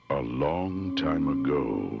A long time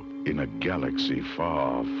ago, in a galaxy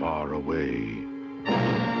far, far away.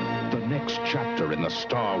 The next chapter in the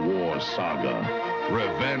Star Wars saga,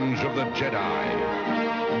 Revenge of the Jedi.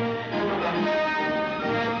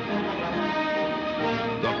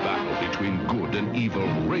 The battle between good and evil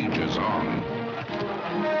rages on.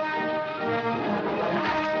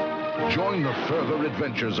 Join the further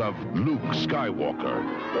adventures of Luke Skywalker,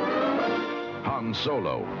 Han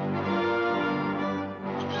Solo,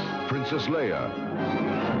 Princess Leia,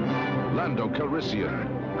 Lando Calrissian,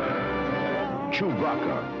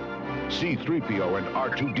 Chewbacca, C-3PO and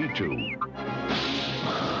R2-D2,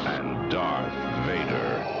 and Darth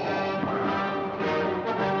Vader.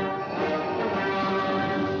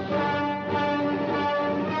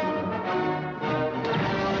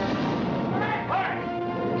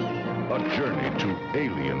 A journey to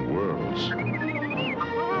alien worlds.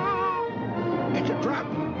 It's a trap.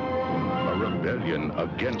 A rebellion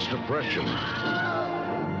against oppression.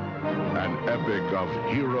 An epic of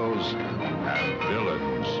heroes and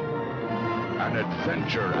villains. An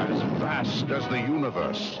adventure as vast as the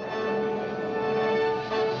universe.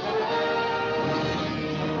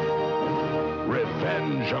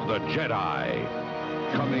 Revenge of the Jedi.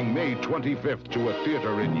 Coming May 25th to a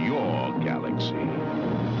theater in your galaxy.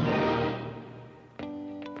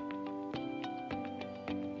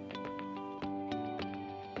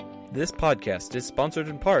 This podcast is sponsored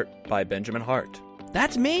in part by Benjamin Hart.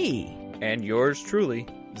 That's me! And yours truly,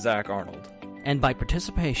 Zach Arnold. And by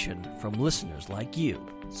participation from listeners like you.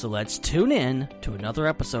 So let's tune in to another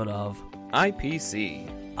episode of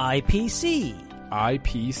IPC. IPC.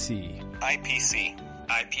 IPC. IPC.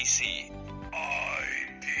 IPC.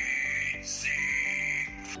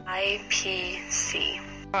 IPC.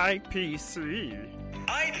 IPC.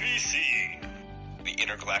 IPC. The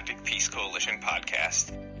Intergalactic Peace Coalition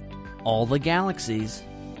podcast. All the galaxies.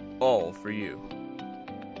 All for you.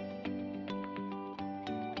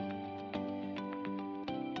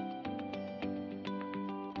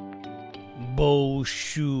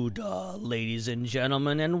 Boshuda, ladies and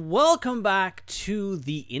gentlemen, and welcome back to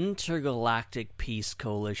the Intergalactic Peace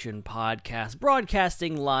Coalition podcast,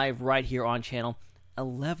 broadcasting live right here on channel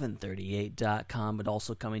 1138.com, but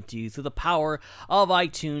also coming to you through the power of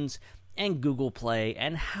iTunes and Google Play,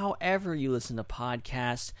 and however you listen to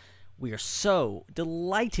podcasts. We are so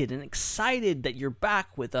delighted and excited that you're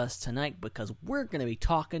back with us tonight because we're going to be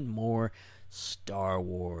talking more Star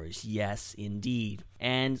Wars. Yes, indeed.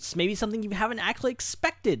 And it's maybe something you haven't actually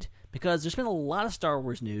expected because there's been a lot of Star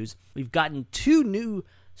Wars news. We've gotten 2 new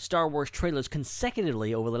Star Wars trailers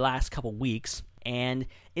consecutively over the last couple weeks, and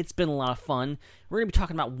it's been a lot of fun. We're going to be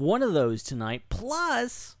talking about one of those tonight,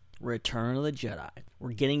 plus Return of the Jedi.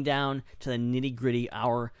 We're getting down to the nitty-gritty,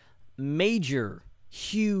 our major,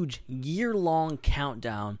 huge, year-long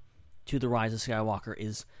countdown to The Rise of Skywalker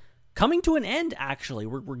is coming to an end, actually.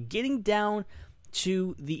 We're getting down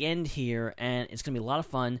to the end here, and it's going to be a lot of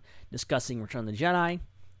fun discussing Return of the Jedi,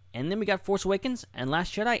 and then we got Force Awakens and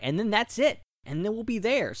Last Jedi, and then that's it. And then we'll be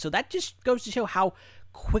there. So that just goes to show how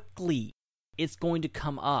quickly it's going to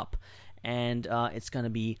come up. And it's going to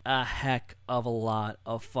be a heck of a lot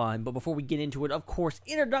of fun. But before we get into it, of course,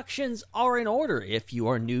 introductions are in order. If you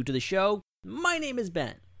are new to the show, my name is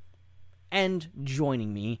Ben. And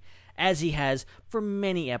joining me, as he has for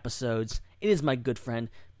many episodes, it is my good friend,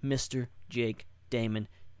 Mr. Jake Damon.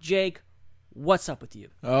 Jake, what's up with you?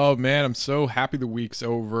 Oh, man, I'm so happy the week's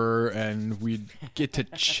over and we get to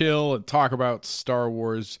chill and talk about Star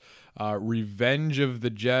Wars Revenge of the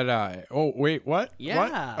Jedi. Oh, wait, what?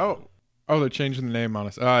 Yeah. What? Oh, they're changing the name on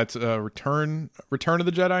us. It's Return of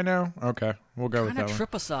the Jedi now? Okay, we'll go with that one. Kind of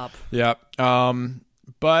trip us up. Yeah.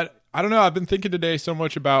 But I don't know. I've been thinking today so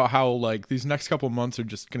much about how like these next couple months are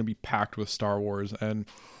just going to be packed with Star Wars, and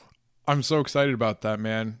I'm so excited about that,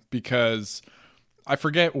 man, because I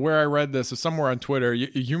forget where I read this. It's somewhere on Twitter.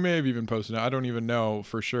 You may have even posted it. I don't even know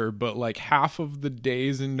for sure, but like half of the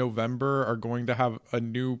days in November are going to have a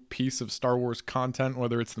new piece of Star Wars content,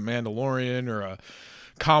 whether it's The Mandalorian or a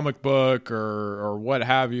comic book or what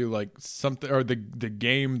have you, like something, or the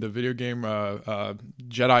video game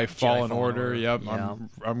Jedi Fallen Order. Yep. Yeah.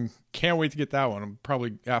 I'm can't wait to get that one. I'm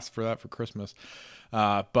probably asked for that for Christmas.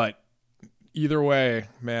 But either way,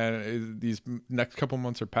 man, these next couple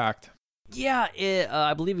months are packed. Yeah,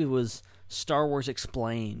 I believe it was Star Wars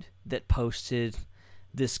Explained that posted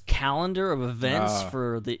this calendar of events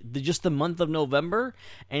for just the month of November,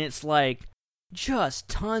 and it's like just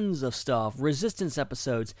tons of stuff. Resistance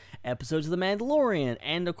episodes of The Mandalorian,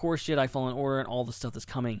 and of course Jedi Fallen Order and all the stuff that's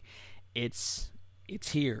coming. It's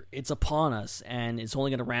it's here. It's upon us, and it's only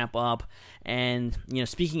going to ramp up. And,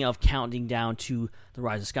 speaking of counting down to The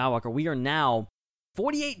Rise of Skywalker, we are now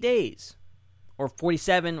 48 days, or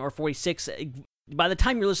 47 or 46. By the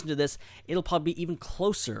time you're listening to this, it'll probably be even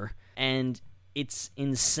closer, and it's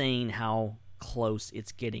insane how close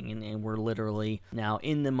it's getting, and we're literally now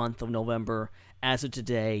in the month of November as of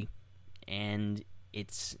today, and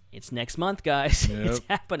it's next month, guys. Yep. It's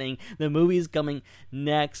happening. The movie is coming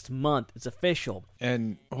next month. It's official.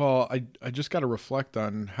 And, well, I just got to reflect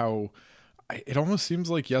on how it almost seems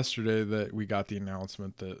like yesterday that we got the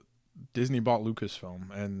announcement that Disney bought Lucasfilm,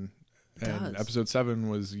 and Episode 7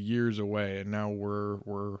 was years away, and now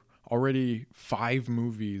we're already 5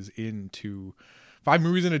 movies and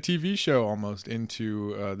a TV show almost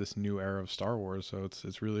into this new era of Star Wars. So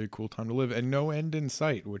it's really a cool time to live, and no end in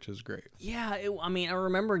sight, which is great. Yeah, I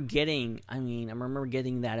remember getting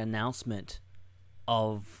that announcement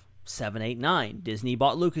of 7, 8, 9. Disney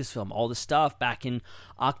bought Lucasfilm, all the stuff back in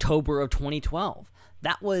October of 2012.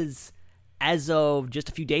 That was, as of just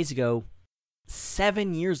a few days ago,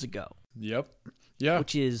 7 years ago. Yep. Yeah.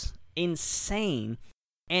 Which is insane.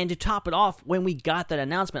 And to top it off, when we got that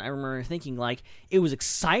announcement, I remember thinking, like, it was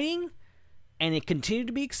exciting, and it continued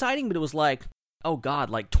to be exciting, but it was like, oh God,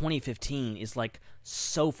 like 2015 is like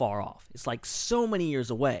so far off. It's like so many years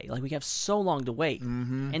away. Like, we have so long to wait.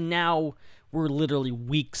 Mm-hmm. And now we're literally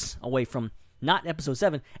weeks away from not episode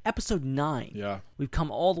 7, episode 9. Yeah. We've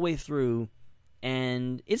come all the way through,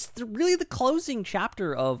 and it's really the closing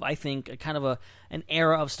chapter of, I think, a kind of an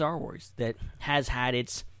era of Star Wars that has had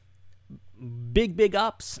its big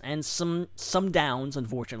ups and some downs,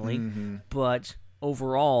 unfortunately. Mm-hmm. But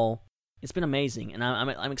overall, it's been amazing, and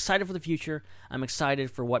I'm excited for the future. I'm excited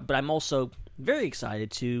for but I'm also very excited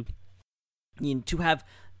to have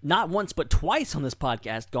not once but twice on this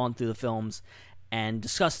podcast gone through the films and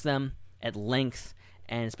discussed them at length.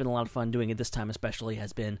 And it's been a lot of fun doing it. This time especially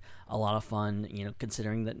has been a lot of fun,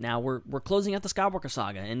 considering that now we're closing out the Skywalker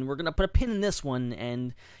saga, and we're going to put a pin in this one,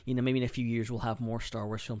 and, maybe in a few years we'll have more Star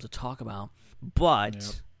Wars films to talk about.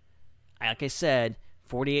 But, like I said,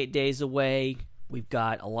 48 days away, we've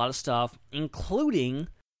got a lot of stuff, including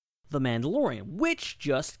The Mandalorian, which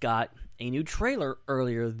just got a new trailer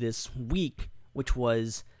earlier this week, which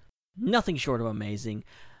was nothing short of amazing.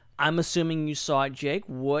 I'm assuming you saw it, Jake.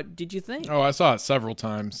 What did you think? Oh, I saw it several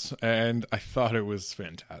times, and I thought it was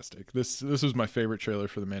fantastic. This was my favorite trailer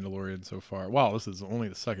for The Mandalorian so far. Wow, this is only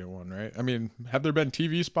the second one, right? I mean, have there been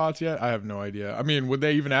TV spots yet? I have no idea. I mean, would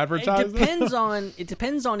they even advertise this? It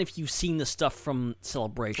depends on if you've seen the stuff from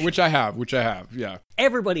Celebration. Which I have, yeah.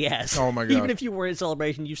 Everybody has. Oh my God. Even if you were in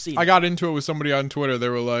Celebration, you've seen it. I got into it with somebody on Twitter. They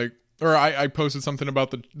were like, or I posted something about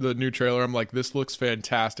the new trailer. I'm like, this looks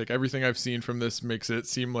fantastic. Everything I've seen from this makes it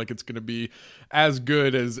seem like it's going to be as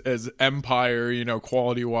good as Empire,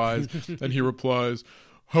 quality wise. And he replies,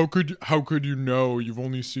 how could you know? You've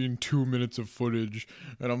only seen 2 minutes of footage.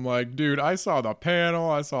 And I'm like, dude, I saw the panel.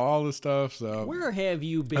 I saw all this stuff. So where have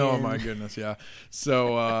you been? Oh my goodness, yeah.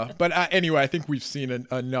 So, but anyway, I think we've seen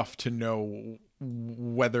enough to know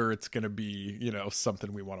whether it's going to be,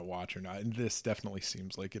 something we want to watch or not. And this definitely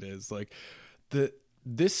seems like it is. Like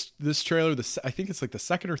this trailer, I think it's like the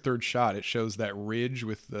second or third shot. It shows that ridge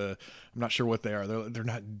with I'm not sure what they are. They're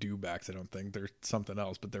not dewbacks. I don't think they're something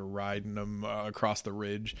else, but they're riding them across the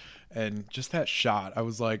ridge. And just that shot, I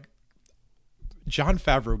was like, Jon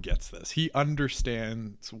Favreau gets this. He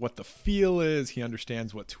understands what the feel is. He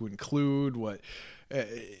understands what to include,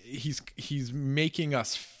 he's making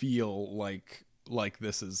us feel like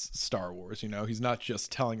this is Star Wars. He's not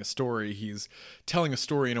just telling a story. He's telling a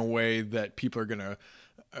story in a way that people are going to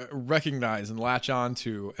recognize and latch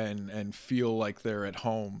onto and feel like they're at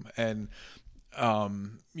home. And,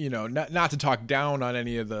 not to talk down on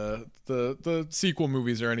any of the sequel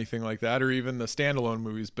movies or anything like that, or even the standalone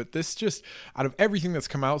movies, but this just, out of everything that's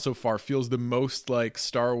come out so far, feels the most like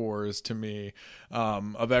Star Wars to me,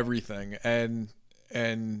 of everything. And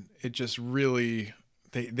it just really,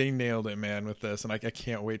 they nailed it, man, with this, and I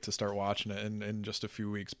can't wait to start watching it in just a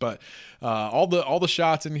few weeks. But all the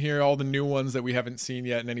shots in here, all the new ones that we haven't seen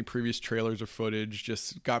yet in any previous trailers or footage,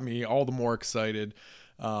 just got me all the more excited.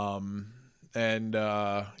 What did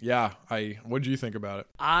you think about it?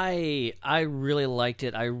 I really liked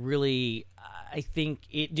it. I think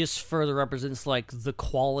it just further represents like the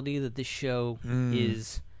quality that this show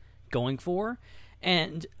is going for.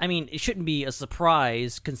 And, I mean, it shouldn't be a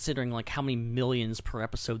surprise considering, like, how many millions per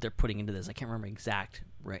episode they're putting into this. I can't remember the exact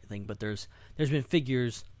thing, but there's been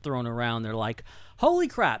figures thrown around. They're like, holy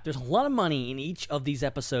crap, there's a lot of money in each of these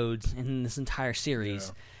episodes in this entire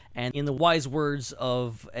series. Yeah. And in the wise words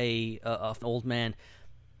of an old man,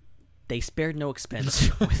 They spared no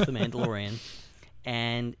expense with The Mandalorian,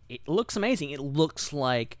 and it looks amazing. It looks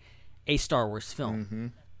like a Star Wars film. Mm-hmm.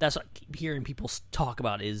 That's what I keep hearing people talk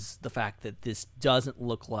about, is the fact that this doesn't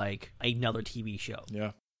look like another TV show.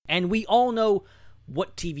 Yeah. And we all know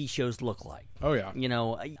what TV shows look like. Oh, yeah. You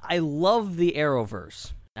know, I love the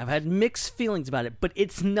Arrowverse. I've had mixed feelings about it, but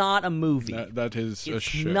it's not a movie. That is a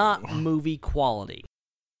show. It's not movie quality.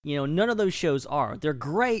 You know, none of those shows are. They're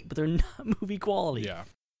great, but they're not movie quality. Yeah.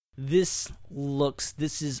 This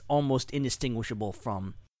is almost indistinguishable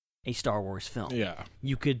from a Star Wars film. Yeah.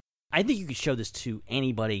 I think you could show this to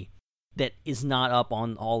anybody that is not up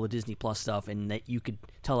on all the Disney Plus stuff, and that you could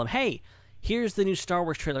tell them, hey, here's the new Star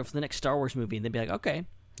Wars trailer for the next Star Wars movie, and they'd be like, okay.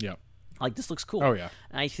 Yeah. Like, this looks cool. Oh, yeah.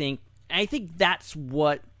 And I think that's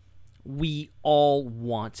what we all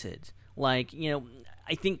wanted. Like, you know,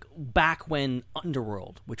 I think back when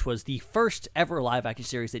Underworld, which was the first ever live-action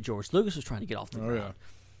series that George Lucas was trying to get off the ground,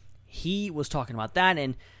 he was talking about that,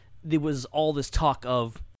 and there was all this talk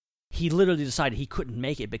of he literally decided he couldn't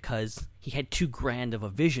make it because he had too grand of a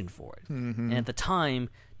vision for it. Mm-hmm. And at the time,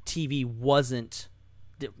 TV wasn't...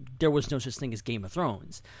 There was no such thing as Game of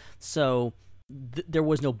Thrones. So there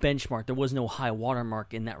was no benchmark. There was no high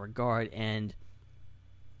watermark in that regard. And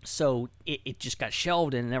so it just got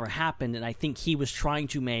shelved and it never happened. And I think he was trying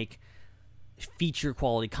to make feature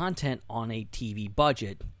quality content on a TV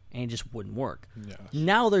budget, and it just wouldn't work. Yes.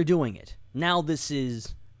 Now they're doing it. Now this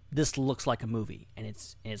looks like a movie, and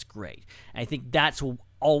it's great. And I think that's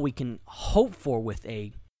all we can hope for with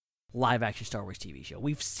a live-action Star Wars TV show.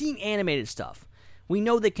 We've seen animated stuff. We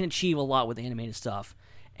know they can achieve a lot with animated stuff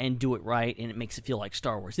and do it right, and it makes it feel like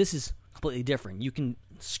Star Wars. This is completely different. You can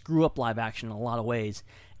screw up live-action in a lot of ways,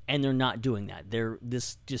 and they're not doing that.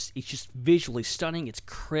 It's just visually stunning. It's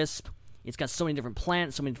crisp. It's got so many different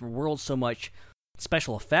planets, so many different worlds, so much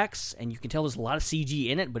special effects, and you can tell there's a lot of CG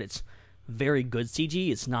in it, but it's very good CG.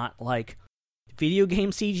 It's not like video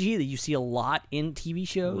game CG that you see a lot in TV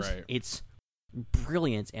shows. Right. It's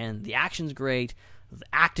brilliant, and the action's great. The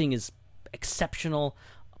acting is exceptional.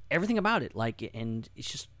 Everything about it, and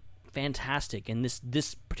it's just fantastic. And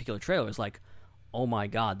this particular trailer is like, oh my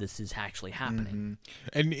god, this is actually happening.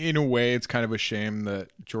 Mm-hmm. And in a way, it's kind of a shame that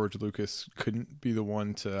George Lucas couldn't be the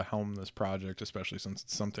one to helm this project, especially since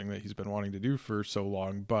it's something that he's been wanting to do for so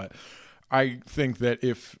long. But I think that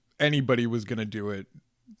if anybody was going to do it,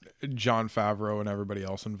 Jon Favreau and everybody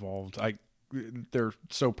else involved, they're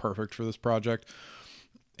so perfect for this project.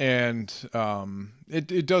 And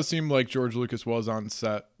it does seem like George Lucas was on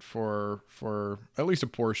set for at least a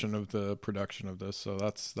portion of the production of this, so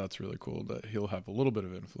that's really cool that he'll have a little bit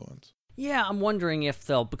of influence. Yeah, I'm wondering if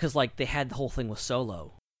they'll, because they had the whole thing with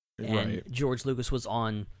Solo, and right. George Lucas was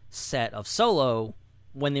on set of Solo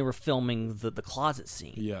when they were filming the closet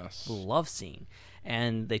scene, yes, the love scene,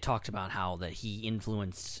 and they talked about how that he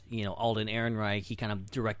influenced Alden Ehrenreich. He kind of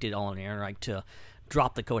directed Alden Ehrenreich to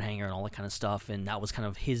drop the coat hanger and all that kind of stuff, and that was kind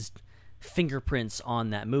of his fingerprints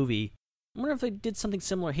on that movie. I wonder if they did something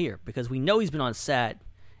similar here, because we know he's been on set,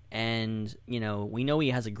 and we know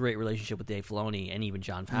he has a great relationship with Dave Filoni and even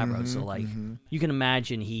Jon Favreau. Mm-hmm, you can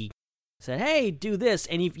imagine he said, "Hey, do this,"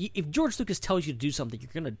 and if George Lucas tells you to do something,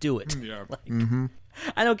 you're gonna do it. Yeah.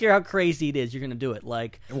 I don't care how crazy it is, you're gonna do it.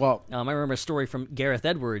 I remember a story from Gareth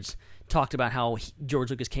Edwards talked about how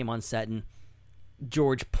George Lucas came on set and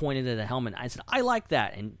George pointed at a helmet. I said, "I like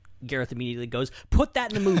that," and Gareth immediately goes, "Put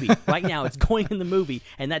that in the movie right now. It's going in the movie."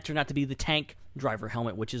 And that turned out to be the tank driver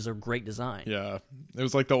helmet, which is a great design. Yeah, it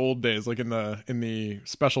was like the old days, like in the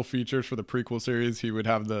special features for the prequel series, he would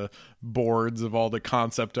have the boards of all the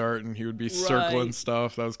concept art, and he would be circling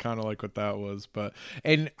stuff. That was kind of like what that was.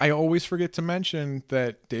 And I always forget to mention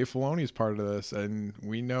that Dave Filoni is part of this, and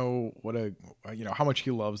we know how much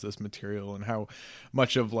he loves this material and how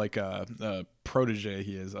much of a protege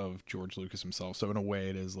he is of George Lucas himself. So in a way,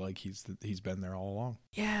 it is like he's been there all along.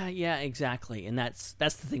 Yeah, exactly. And that's the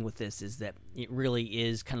thing with this, is that it really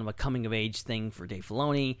is kind of a coming of age thing for Dave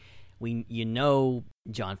Filoni.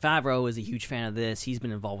 Jon Favreau is a huge fan of this. He's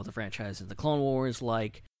been involved with the franchise since the Clone Wars.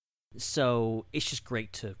 So it's just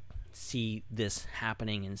great to see this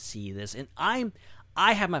happening and see this. And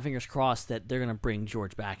I have my fingers crossed that they're going to bring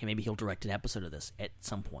George back, and maybe he'll direct an episode of this at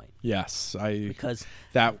some point. Yes, because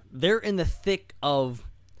they're in the thick of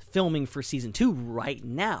filming for season 2 right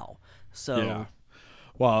now. So yeah.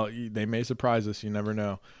 Well, they may surprise us. You never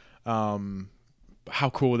know.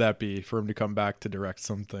 How cool would that be for him to come back to direct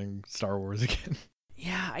something Star Wars again?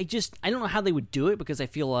 Yeah, I don't know how they would do it, because I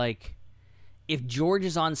feel like if George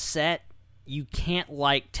is on set, you can't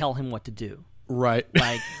tell him what to do. Right.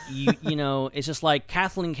 It's just like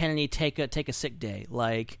Kathleen Kennedy take a sick day.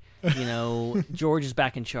 George is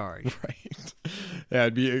back in charge. Right. Yeah,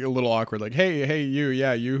 it'd be a little awkward. Like, hey,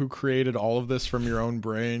 you who created all of this from your own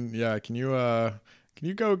brain. Yeah, can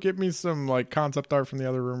you go get me some like concept art from the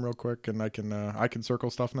other room real quick, and I can circle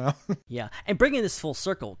stuff now. Yeah, and bringing this full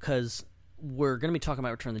circle, because we're going to be talking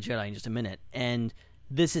about Return of the Jedi in just a minute, and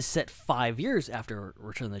this is set 5 years after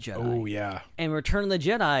Return of the Jedi. Oh yeah. And Return of the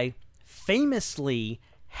Jedi famously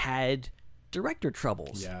had director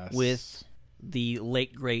troubles with the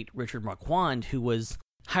late great Richard Marquand, who was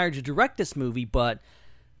hired to direct this movie, but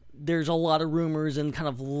there's a lot of rumors and kind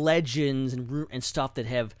of legends and stuff that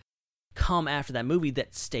have come after that movie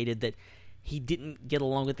that stated that he didn't get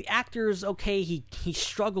along with the actors. Okay, he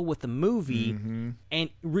struggled with the movie, and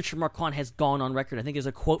Richard Marquand has gone on record. I think there's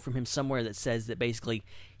a quote from him somewhere that says that basically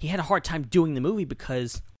he had a hard time doing the movie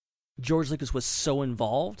because George Lucas was so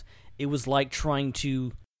involved. It was like trying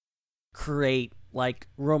to create like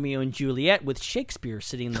Romeo and Juliet with Shakespeare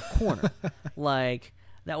sitting in the corner. Like,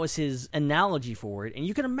 that was his analogy for it. And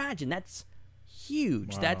you can imagine that's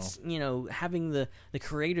huge. Wow. That's, having the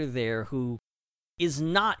creator there who is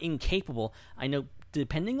not incapable. I know,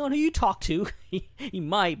 depending on who you talk to, he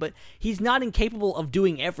might, but he's not incapable of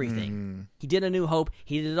doing everything. He did A New Hope.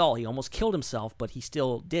 He did it all. He almost killed himself, but he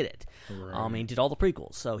still did it. Right. He did all the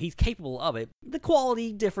prequels, so he's capable of it. The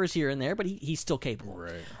quality differs here and there, but he's still capable.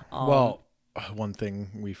 Right. Well, one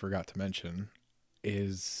thing we forgot to mention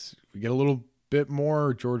is we get a little bit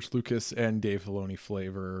more George Lucas and Dave Filoni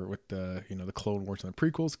flavor with the the Clone Wars and the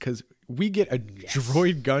prequels, because we get a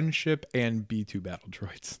droid gunship and B2 battle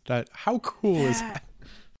droids. How cool is that?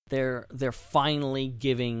 They're finally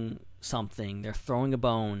giving something. They're throwing a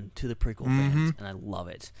bone to the prequel fans, and I love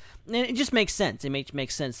it. And it just makes sense. It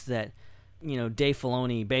makes sense that Dave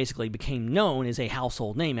Filoni basically became known as a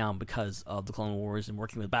household name now because of the Clone Wars and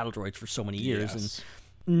working with battle droids for so many years,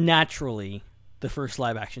 and naturally the first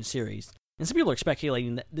live action series. And some people are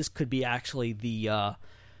speculating that this could be actually the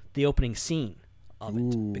opening scene of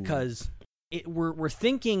it, because we're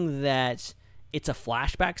thinking that it's a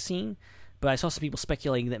flashback scene, but I saw some people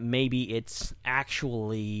speculating that maybe it's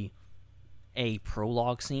actually a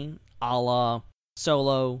prologue scene, a la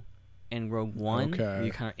Solo and Rogue One. Okay. Where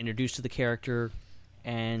you're kind of introduced to the character,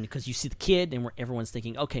 and because you see the kid, and everyone's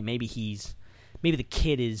thinking, okay, maybe the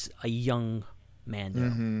kid is a young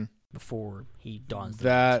Mando. Before he dons the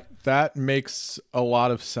mask. That makes a lot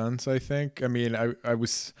of sense, I think. I mean, I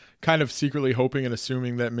was kind of secretly hoping and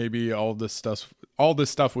assuming that maybe all this stuff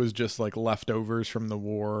was just like leftovers from the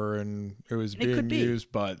war and it was being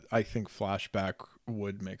used, but I think flashback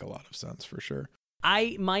would make a lot of sense for sure.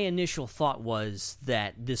 My initial thought was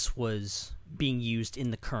that this was being used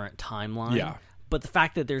in the current timeline. Yeah. But the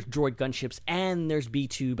fact that there's droid gunships and there's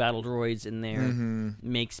B2 battle droids in there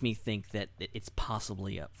makes me think that it's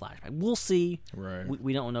possibly a flashback. We'll see. Right.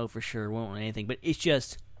 We don't know for sure. We won't know anything. But it's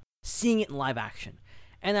just seeing it in live action.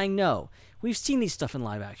 And I know we've seen these stuff in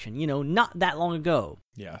live action, not that long ago.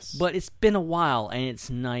 Yes. But it's been a while, and it's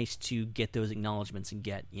nice to get those acknowledgments and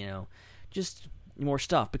get, just more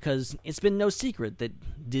stuff, because it's been no secret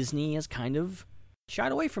that Disney has kind of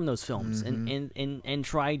shied away from those films and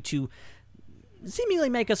tried to seemingly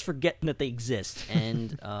make us forget that they exist,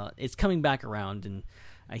 and it's coming back around, and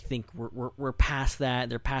I think we're past that.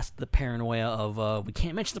 They're past the paranoia of we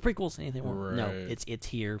can't mention the prequels, anything. Right. No, it's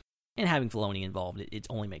here, and having Filoni involved, it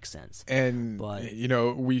only makes sense. And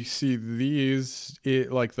we see these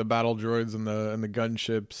like the battle droids and the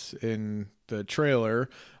gunships in the trailer,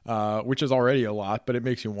 which is already a lot, but it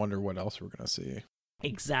makes you wonder what else we're gonna see.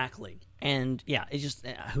 Exactly. And yeah, it's just,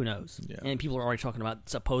 who knows? Yeah. And people are already talking about,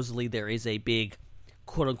 supposedly there is a big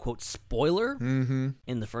quote-unquote spoiler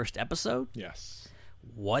in the first episode. Yes.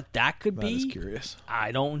 What that could be? That is curious.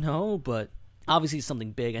 I don't know, but obviously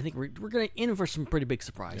something big. I think we're going to in for some pretty big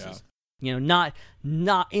surprises. Yeah.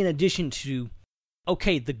 Not in addition to,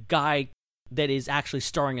 okay, the guy that is actually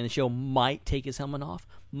starring in the show might take his helmet off.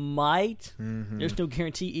 Might. There's no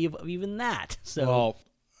guarantee of even that. So. Well,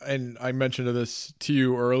 and I mentioned this to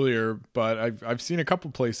you earlier, but I've seen a couple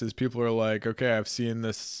places people are like, okay, I've seen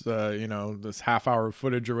this, this half hour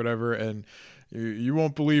footage or whatever, and you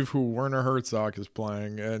won't believe who Werner Herzog is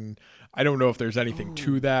playing. And I don't know if there's anything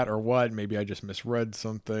to that or what. Maybe I just misread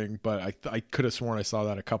something, but I could have sworn I saw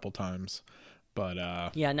that a couple times. But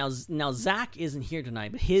yeah, now Zach isn't here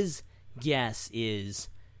tonight, but his guess is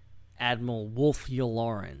Admiral Wolf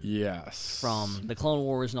Yularen. Yes. From the Clone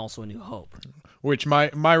Wars and also A New Hope. Which my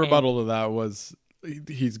rebuttal to that was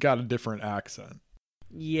he's got a different accent.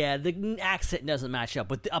 Yeah, the accent doesn't match up.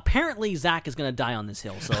 But apparently Zach is going to die on this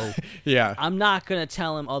hill, so yeah, I'm not going to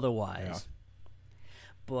tell him otherwise. Yeah.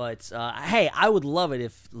 But, hey, I would love it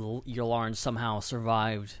if Yularen somehow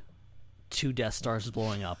survived 2 Death Stars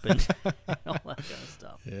blowing up and all that kind of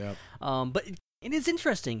stuff. Yeah. But it is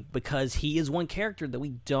interesting because he is one character that we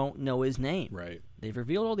don't know his name. Right. They've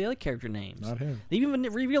revealed all the other character names. Not him. They've even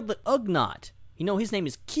revealed the Ugnaught. His name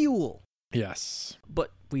is Kuel. Yes.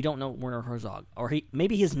 But we don't know Werner Herzog. Or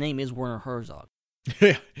maybe his name is Werner Herzog.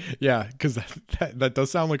 Yeah, because that does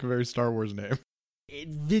sound like a very Star Wars name.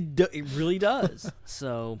 It really does.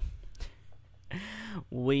 So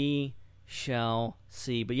we shall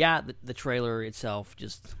see. But yeah, the trailer itself,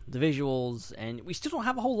 just the visuals, and we still don't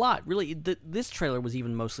have a whole lot. Really, this trailer was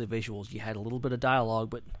even mostly visuals. You had a little bit of dialogue,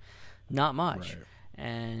 but not much. Right.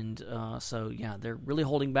 And so, yeah, they're really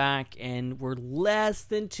holding back, and we're less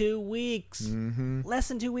than 2 weeks. Mm-hmm. Less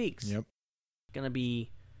than 2 weeks. Yep. Gonna be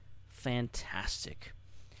fantastic.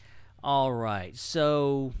 All right,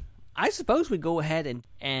 so I suppose we go ahead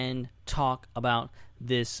and talk about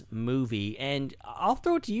this movie, and I'll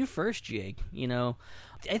throw it to you first, Jake.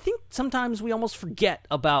 I think sometimes we almost forget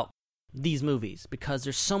about these movies because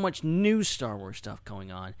there's so much new Star Wars stuff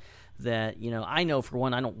going on that, I know for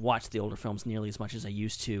one, I don't watch the older films nearly as much as I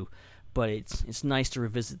used to, but it's nice to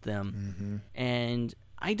revisit them. Mm-hmm. And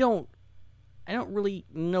I don't really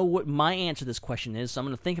know what my answer to this question is, so I'm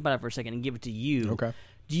going to think about it for a second and give it to you. Okay.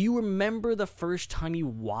 Do you remember the first time you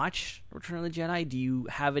watched Return of the Jedi? Do you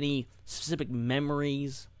have any specific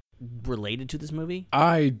memories related to this movie?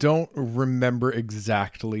 I don't remember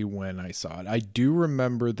exactly when I saw it. I do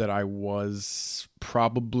remember that I was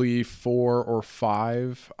probably 4 or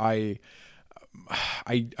 5. I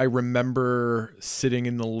remember sitting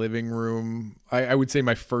in the living room. I would say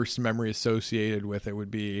my first memory associated with it would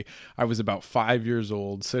be I was about 5 years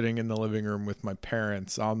old, sitting in the living room with my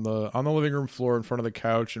parents on the living room floor in front of the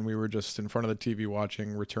couch, and we were just in front of the TV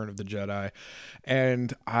watching Return of the Jedi.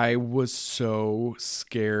 And I was so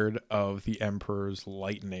scared of the Emperor's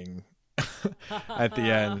lightning at the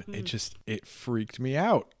end. It freaked me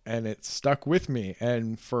out, and it stuck with me.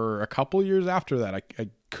 And for a couple years after that, I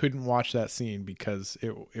couldn't watch that scene because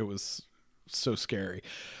it was so scary.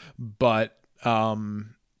 But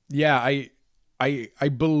yeah, I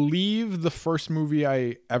believe the first movie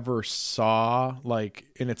I ever saw, like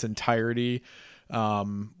in its entirety,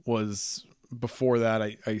 was before that.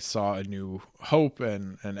 I saw A New Hope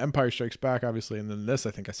and Empire Strikes Back, obviously, and then this.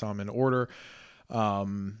 I think I saw them in order.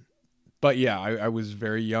 But yeah, I was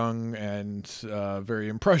very young and very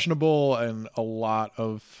impressionable, and a lot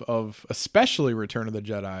of especially Return of the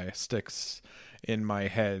Jedi sticks in my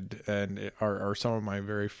head and are some of my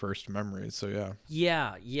very first memories. So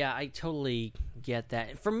yeah. Yeah, I totally get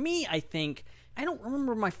that. For me, I think I don't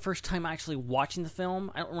remember my first time actually watching the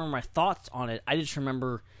film. I don't remember my thoughts on it. I just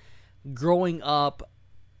remember growing up,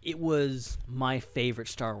 it was my favorite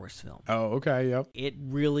Star Wars film. Oh, okay, yep. It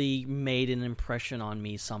really made an impression on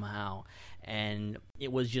me somehow, and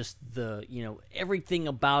it was just everything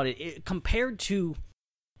about it compared to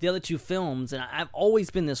the other 2 films, and I've always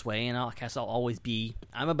been this way, and I guess I'll always be.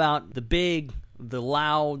 I'm about the big, the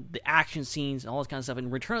loud, the action scenes, and all this kind of stuff,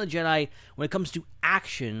 and Return of the Jedi, when it comes to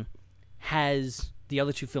action, has the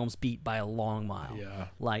other 2 films beat by a long mile. Yeah.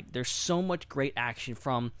 Like, there's so much great action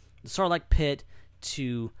from the Sarlacc Pit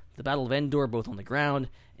to the Battle of Endor, both on the ground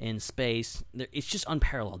and in space. It's just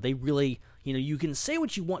unparalleled. They really, you can say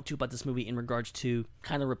what you want to about this movie in regards to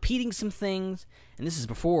kind of repeating some things, and this is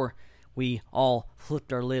before we all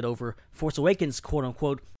flipped our lid over Force Awakens,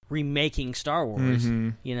 quote-unquote, remaking Star Wars.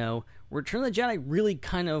 Mm-hmm. Return of the Jedi really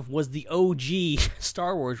kind of was the OG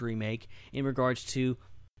Star Wars remake in regards to,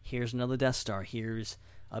 here's another Death Star, here's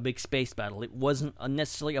a big space battle. It wasn't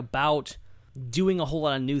necessarily about doing a whole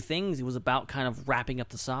lot of new things. It was about kind of wrapping up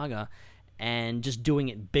the saga and just doing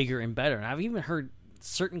it bigger and better. And I've even heard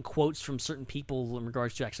certain quotes from certain people in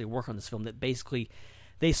regards to actually work on this film that basically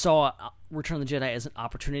they saw Return of the Jedi as an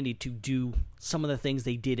opportunity to do some of the things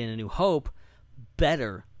they did in A New Hope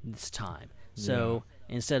better this time. So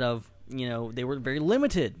instead of, they were very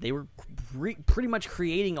limited. They were pretty much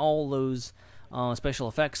creating all those special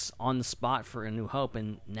effects on the spot for A New Hope,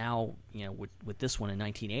 and now, with this one in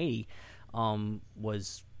 1980,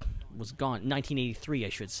 was gone. 1983, I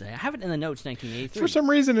should say. I have it in the notes, 1983. For some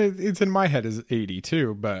reason, it's in my head as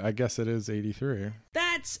 82, but I guess it is 83.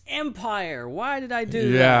 That's Empire. Why did I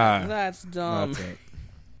do that? That's dumb. That's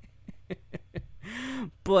it.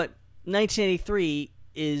 But 1983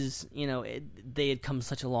 is, they had come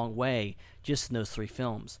such a long way just in those 3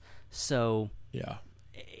 films. So yeah.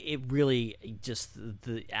 It really just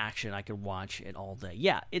the action, I could watch it all day.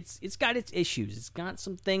 Yeah, it's got its issues. It's got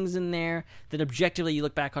some things in there that objectively you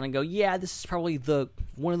look back on and go, yeah, this is probably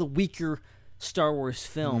one of the weaker Star Wars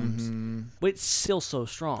films, but it's still so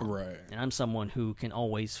strong. Right. And I'm someone who can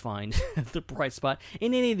always find the bright spot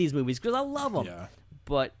in any of these movies because I love them. Yeah.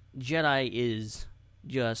 But Jedi is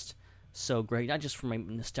just so great, not just from a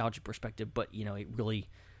nostalgic perspective, but, it really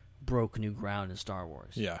broke new ground in Star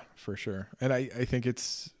Wars. Yeah, for sure. And I think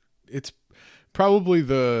it's probably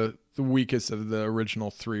the weakest of the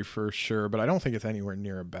original three for sure, but I don't think it's anywhere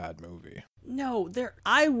near a bad movie. No,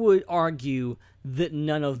 I would argue that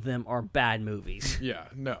none of them are bad movies. Yeah,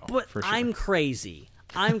 no. But for sure. I'm crazy,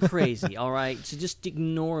 all right? So just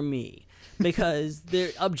ignore me. Because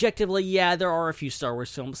objectively, there are a few Star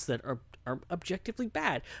Wars films that are objectively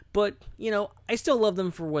bad. But, I still love them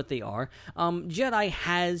for what they are. Jedi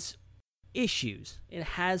has issues. It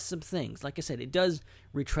has some things. Like I said, it does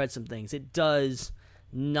retread some things. It does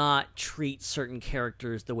not treat certain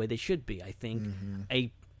characters the way they should be. I think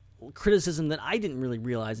a criticism that I didn't really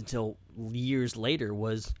realize until years later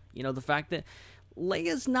was, the fact that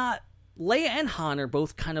Leia and Han are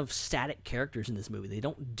both kind of static characters in this movie. They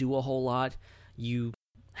don't do a whole lot. You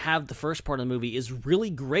have the first part of the movie is really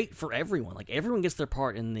great for everyone. Like, everyone gets their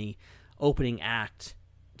part in the opening act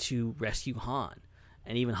to rescue Han.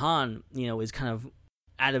 And even Han, is kind of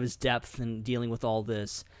out of his depth and dealing with all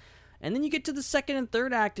this. And then you get to the second and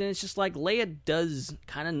third act, and it's just like Leia does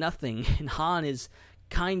kind of nothing, and Han is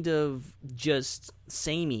kind of just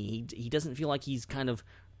samey. He doesn't feel like he's kind of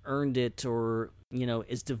earned it or,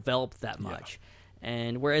 is developed that much. Yeah.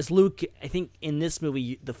 And whereas Luke, I think in this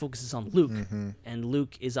movie, the focus is on Luke, and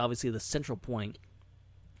Luke is obviously the central point,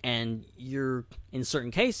 and you're, in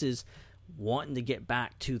certain cases, wanting to get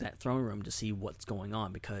back to that throne room to see what's going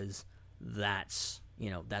on, because that's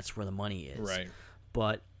where the money is. Right.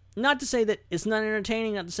 But not to say that it's not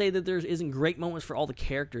entertaining, not to say that there isn't great moments for all the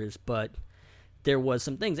characters, but there was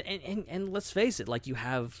some things. And let's face it, like, you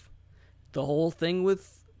have the whole thing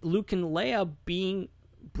with Luke and Leia being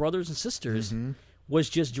brothers and sisters was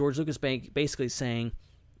just George Lucas basically saying,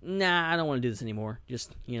 nah, I don't want to do this anymore.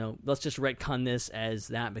 Just, let's just retcon this as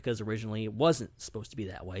that, because originally it wasn't supposed to be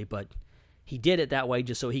that way, but he did it that way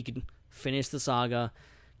just so he could finish the saga,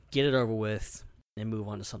 get it over with, and move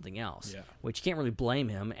on to something else. Yeah. Which you can't really blame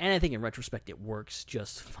him, and I think in retrospect it works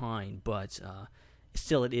just fine, but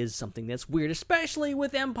still it is something that's weird, especially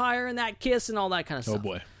with Empire and that kiss and all that kind of stuff. Oh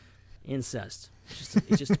boy. Incest.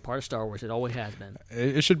 It's just a part of Star Wars. It always has been.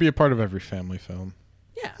 It should be a part of every family film.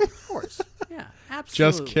 Yeah, of course. Yeah,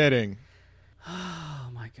 absolutely. Just kidding. Oh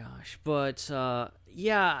my gosh. But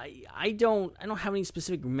I don't have any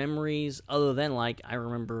specific memories other than, like, I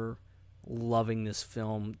remember loving this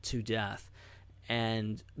film to death.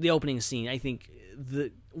 And the opening scene, I think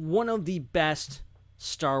one of the best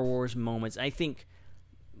Star Wars moments. I think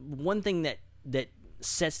one thing that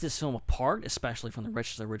sets this film apart, especially from the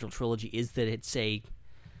rest of the original trilogy, is that it's a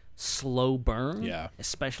slow burn,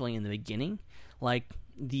 especially in the beginning. Like,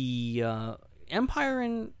 the Empire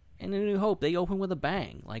and A New Hope, they open with a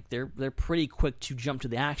bang. Like, they're pretty quick to jump to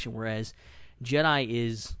the action, whereas Jedi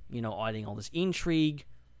is, adding all this intrigue.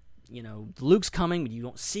 Luke's coming, but you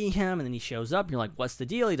don't see him, and then he shows up, and you're like, what's the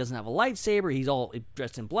deal? He doesn't have a lightsaber, he's all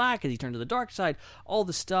dressed in black, as he turned to the dark side, all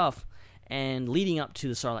this stuff. And leading up to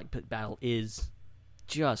the Sarlacc Pit battle is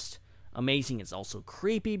just amazing. It's also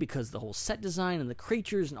creepy because the whole set design and the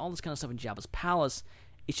creatures and all this kind of stuff in Jabba's palace,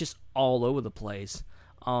 it's just all over the place.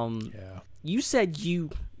 You said you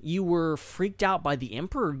were freaked out by the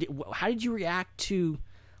Emperor. How did you react to,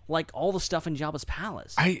 like, all the stuff in Jabba's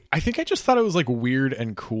palace? I think I just thought it was, like, weird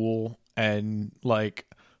and cool, and, like,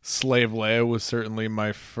 Slave Leia was certainly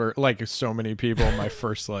my first, like so many people, my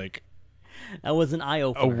first, like, that was an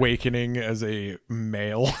eye-opener. Awakening as a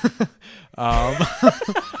male.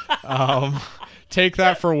 Take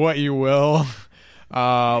that for what you will.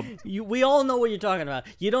 We all know what you're talking about.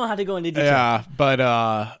 You don't have to go into detail. Yeah, but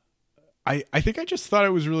I think I just thought it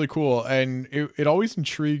was really cool, and it always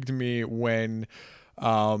intrigued me when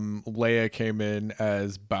Leia came in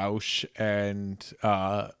as Bausch and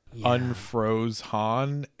unfroze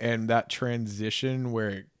Han, and that transition where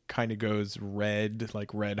it kind of goes red, like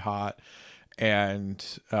red hot,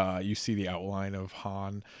 and you see the outline of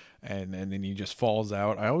Han, and then he just falls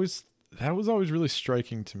out. That was always really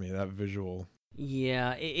striking to me, that visual.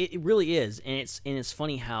 Yeah, it really is, and it's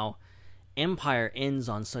funny how Empire ends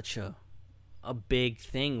on such a big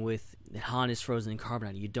thing with Han is frozen in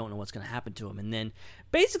carbonite. You don't know what's going to happen to him, and then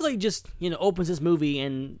basically just opens this movie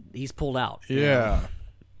and he's pulled out.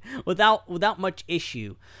 Without much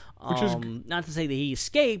issue. Which is not to say that he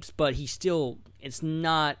escapes, but he still, it's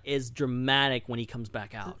not as dramatic when he comes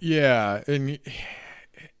back out. Yeah, and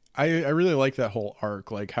I really like that whole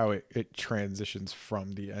arc, like how it transitions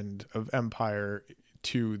from the end of Empire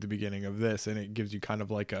to the beginning of this, and it gives you kind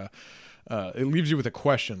of like it leaves you with a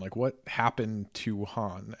question, like what happened to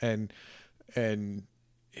Han, and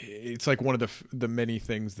it's like one of the many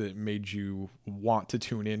things that made you want to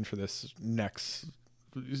tune in for this next,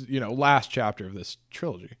 last chapter of this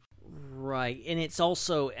trilogy. Right, and it's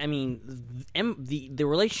also, I mean, the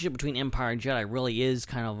relationship between Empire and Jedi really is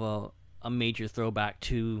kind of a major throwback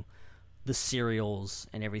to the serials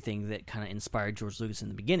and everything that kind of inspired George Lucas in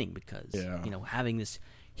the beginning, because having this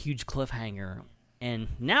huge cliffhanger, and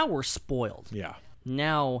now we're spoiled. Yeah.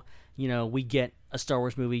 Now, we get a Star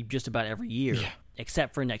Wars movie just about every year. Yeah.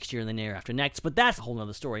 Except for next year and the year after next, but that's a whole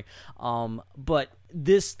nother story. But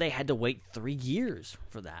this, they had to wait 3 years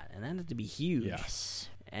for that, and that had to be huge. Yes.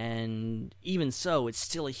 And even so, it's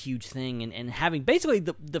still a huge thing. And having basically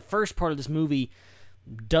the first part of this movie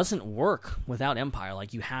doesn't work without Empire.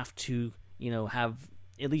 Like, you have to, have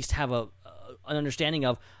at least have an understanding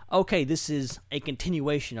of, okay, this is a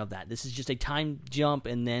continuation of that. This is just a time jump,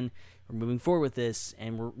 and then we're moving forward with this,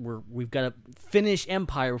 and we've got to finish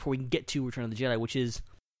Empire before we can get to Return of the Jedi, which is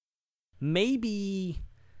maybe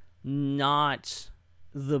not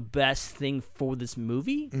the best thing for this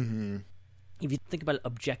movie. Mm-hmm. If you think about it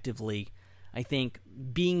objectively, I think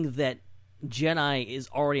being that Jedi is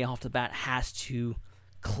already off the bat has to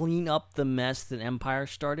clean up the mess that Empire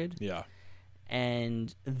started. Yeah.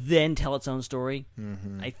 And then tell its own story.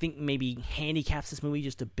 Mm-hmm. I think maybe handicaps this movie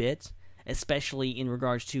just a bit, especially in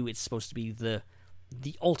regards to it's supposed to be the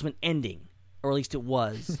ultimate ending, or at least it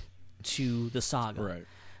was, to the saga. Right.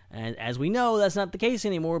 And as we know, that's not the case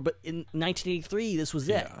anymore, but in 1983, this was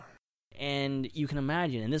it. Yeah. And you can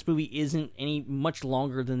imagine, and this movie isn't any much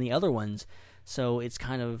longer than the other ones, so it's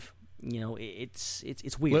kind of,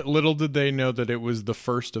 it's weird. Little did they know that it was the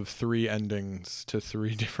first of 3 endings to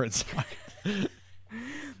 3 different sagas.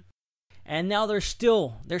 And now they're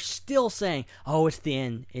still saying, "Oh, it's the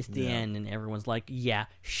end, it's the end," and everyone's like, "Yeah,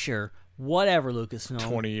 sure, whatever, Lucasfilm."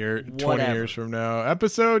 20 years from now,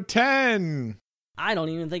 episode 10. I don't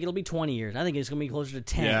even think it'll be 20 years. I think it's gonna be closer to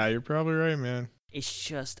 10. Yeah, you're probably right, man. It's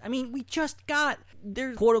just, I mean, we just got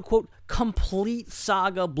their quote-unquote complete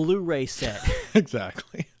saga Blu-ray set.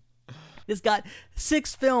 Exactly. It's got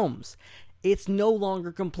 6 films. It's no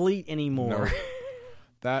longer complete anymore. No.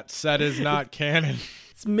 That set is not canon.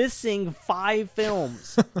 It's missing 5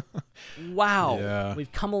 films. Wow. Yeah.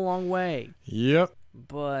 We've come a long way. Yep.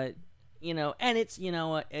 But, and it's,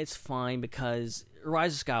 it's fine, because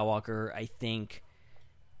Rise of Skywalker, I think,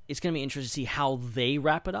 it's going to be interesting to see how they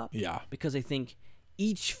wrap it up. Yeah. Because I think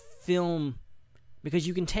each film, because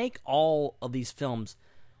you can take all of these films,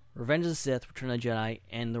 Revenge of the Sith, Return of the Jedi,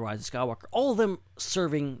 and The Rise of Skywalker, all of them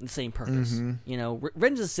serving the same purpose. Mm-hmm.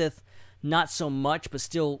 Revenge of the Sith, not so much, but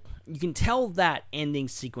still, you can tell that ending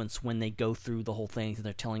sequence when they go through the whole thing, and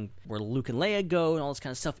they're telling where Luke and Leia go and all this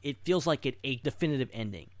kind of stuff. It feels like a definitive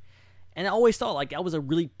ending. And I always thought like that was a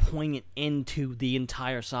really poignant end to the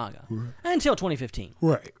entire saga. Until 2015.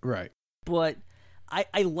 Right. But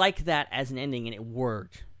I like that as an ending, and it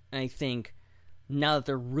worked. And I think now that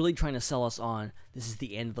they're really trying to sell us on, this is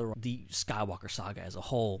the end of the Skywalker saga as a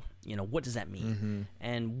whole, what does that mean? Mm-hmm.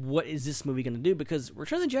 And what is this movie going to do? Because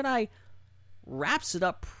Return of the Jedi wraps it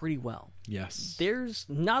up pretty well. Yes. There's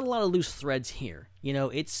not a lot of loose threads here.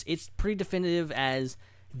 It's pretty definitive as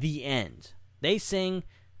the end. They sing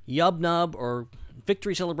Yub Nub or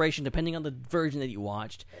Victory Celebration, depending on the version that you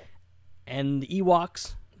watched, and the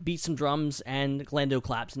Ewoks beat some drums and Lando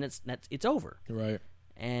claps, and it's over. Right.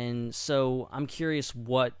 And so I'm curious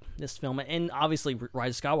what this film, and obviously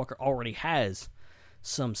Rise of Skywalker already has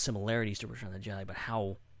some similarities to Return of the Jedi, but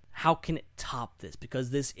how can it top this? Because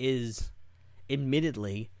this is,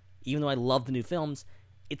 admittedly, even though I love the new films,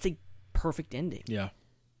 it's a perfect ending. Yeah.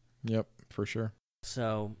 Yep, for sure.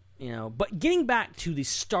 So, but getting back to the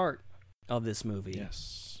start of this movie.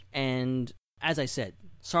 Yes. And as I said,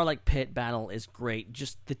 Sarlacc Pit battle is great.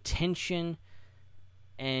 Just the tension,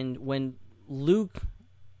 and when Luke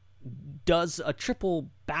does a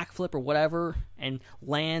triple backflip or whatever and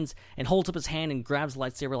lands and holds up his hand and grabs the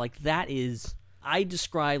lightsaber, like that is, I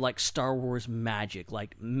describe like Star Wars magic,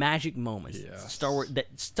 like magic moments. Yes. Star Wars,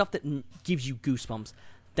 that stuff that gives you goosebumps.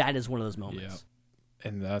 That is one of those moments. Yeah.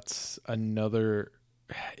 And that's another.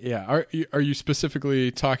 Yeah. Are you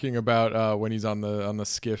specifically talking about when he's on the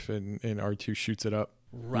skiff and R2 shoots it up?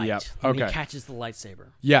 Right. Yep. When Okay. he catches the lightsaber.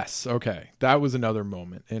 Yes. Okay. That was another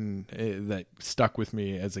moment, and that stuck with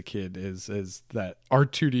me as a kid. Is that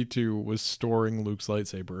R2D2 was storing Luke's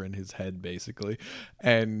lightsaber in his head, basically,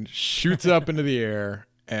 and shoots up into the air,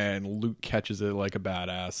 and Luke catches it like a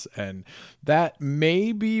badass. And that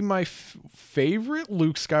may be my favorite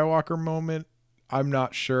Luke Skywalker moment. I'm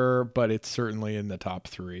not sure, but it's certainly in the top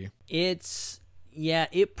 3.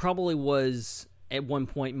 It probably was at one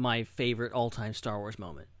point my favorite all-time Star Wars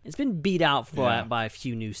moment. It's been beat out by a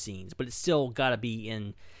few new scenes, but it's still got to be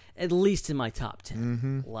in, at least in my top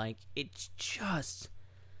 10. Like, it's just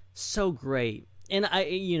so great. And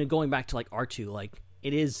going back to like R2, like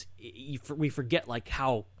it is, we forget like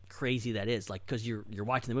how crazy that is, like, because you're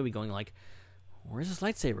watching the movie going like, where's this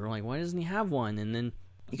lightsaber? Like, why doesn't he have one? And then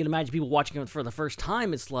you can imagine people watching it for the first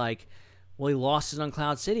time. It's like, well, he lost it on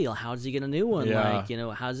Cloud City. How does he get a new one? Yeah.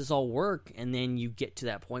 Like, how does this all work? And then you get to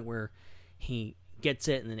that point where he gets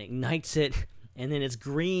it and then ignites it, and then it's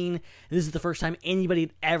green. And this is the first time anybody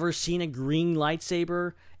had ever seen a green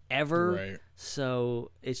lightsaber ever. Right.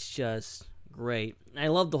 So it's just great. And I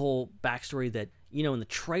love the whole backstory that, in the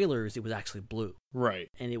trailers, it was actually blue. Right.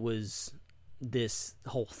 And it was this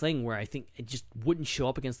whole thing where I think it just wouldn't show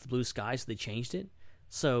up against the blue sky, so they changed it.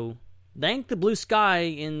 So thank the blue sky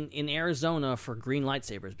in Arizona for green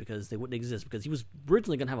lightsabers, because they wouldn't exist, because he was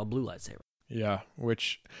originally going to have a blue lightsaber. Yeah,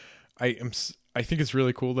 which I think it's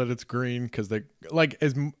really cool that it's green, because they like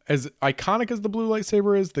as iconic as the blue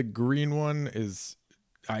lightsaber is, the green one is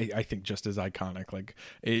I think just as iconic. Like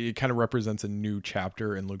it kind of represents a new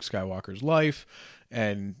chapter in Luke Skywalker's life,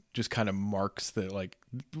 and just kind of marks that like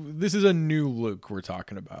this is a new Luke we're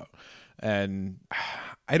talking about. And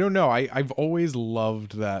I don't know, I've always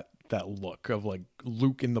loved that look of like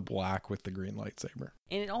Luke in the black with the green lightsaber.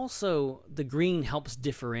 And it also, the green helps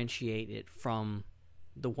differentiate it from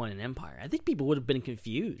the one in Empire. I think people would have been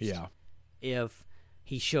confused. Yeah. If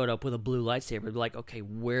he showed up with a blue lightsaber, they'd be like, okay,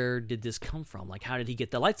 where did this come from? Like, how did he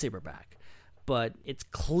get the lightsaber back? But it's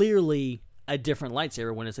clearly a different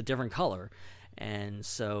lightsaber when it's a different color. And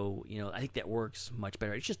so, I think that works much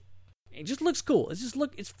better. It just looks cool.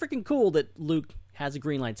 It's freaking cool that Luke has a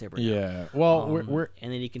green lightsaber now. Yeah. Well,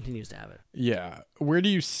 and then he continues to have it. Yeah. Where do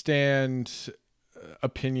you stand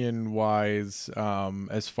opinion-wise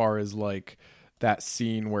as far as like that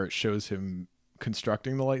scene where it shows him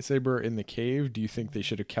constructing the lightsaber in the cave? Do you think they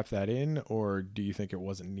should have kept that in, or do you think it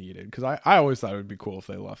wasn't needed? Because I always thought it would be cool if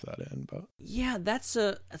they left that in. But yeah, that's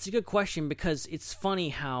a good question, because it's funny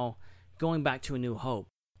how, going back to A New Hope,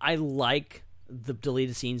 I like the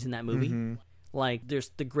deleted scenes in that movie. Mm-hmm. Like, there's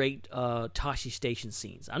the great Tashi Station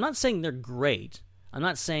scenes. I'm not saying they're great. I'm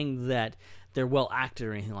not saying that they're well acted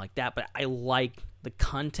or anything like that, but I like the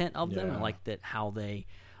content of them. I like that how they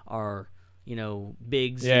are,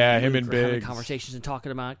 Biggs. Yeah, and him Luke and are having Biggs. conversations and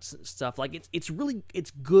talking about stuff. Like, it's really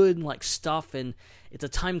good, like, stuff, and it's a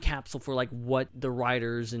time capsule for, like, what the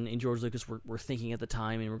writers and George Lucas were thinking at the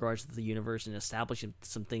time in regards to the universe, and establishing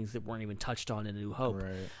some things that weren't even touched on in A New Hope.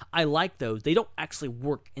 Right. I like those. They don't actually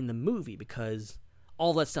work in the movie, because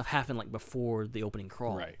all that stuff happened, like, before the opening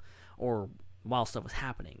crawl. Right. Or while stuff was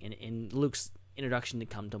happening, and Luke's introduction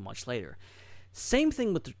didn't come until much later. Same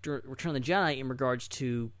thing with the Return of the Jedi in regards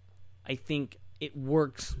to, I think it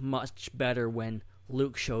works much better when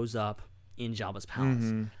Luke shows up in Jabba's palace.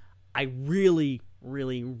 Mm-hmm. I really,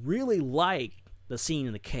 really, really like the scene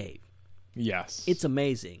in the cave. Yes. It's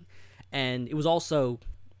amazing. And it was also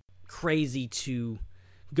crazy to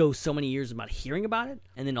go so many years about hearing about it,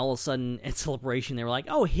 and then all of a sudden at Celebration they were like,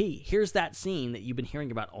 oh, hey, here's that scene that you've been hearing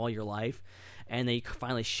about all your life, and they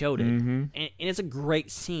finally showed it. Mm-hmm. And it's a great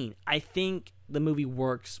scene. I think the movie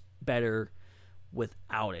works better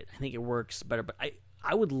without it. I think it works better, but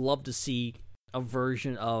I would love to see a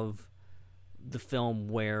version of the film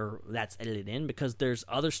where that's edited in, because there's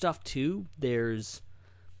other stuff too. There's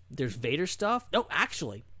Vader stuff. No,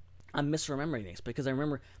 actually, I'm misremembering this, because I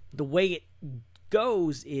remember the way it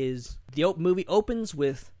goes is the movie opens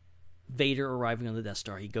with Vader arriving on the Death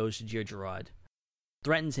Star. He goes to Jir Jarrod,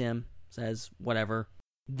 threatens him, says whatever.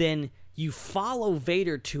 Then you follow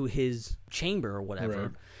Vader to his chamber or whatever,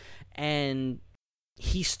 right. And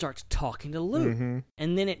he starts talking to Luke. Mm-hmm.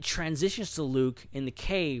 And then it transitions to Luke in the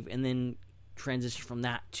cave, and then transitions from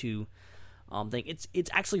that to thing. It's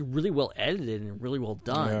actually really well edited and really well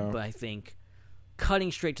done, yeah. But I think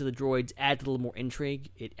cutting straight to the droids adds a little more intrigue.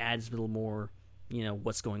 It adds a little more,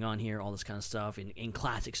 what's going on here, all this kind of stuff in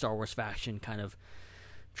classic Star Wars fashion, kind of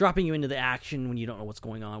dropping you into the action when you don't know what's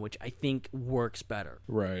going on, which I think works better.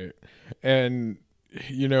 Right. And,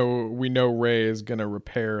 we know Rey is going to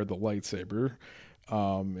repair the lightsaber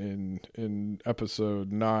in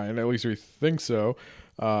episode 9. At least we think so,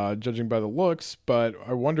 judging by the looks. But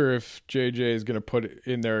I wonder if JJ is going to put it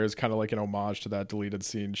in there as kind of like an homage to that deleted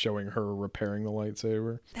scene showing her repairing the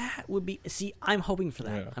lightsaber. That would be... See, I'm hoping for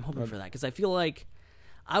that. Yeah. I'm hoping for that, because I feel like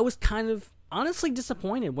I was kind of honestly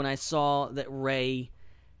disappointed when I saw that Rey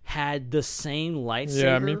had the same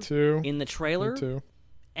lightsaber me too. in the trailer. Me too.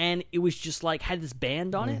 and it was just like had this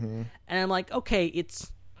band on it, and I'm like, okay,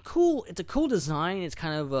 it's cool. It's a cool design. It's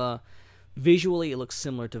kind of visually, it looks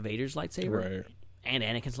similar to Vader's lightsaber and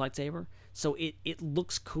Anakin's lightsaber. So it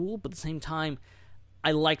looks cool, but at the same time,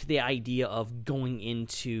 I liked the idea of going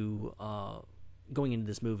into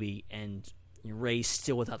this movie and Rey's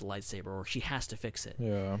still without the lightsaber, or she has to fix it.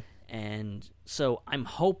 Yeah. And so I'm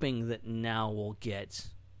hoping that now we'll get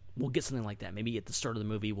something like that. Maybe at the start of the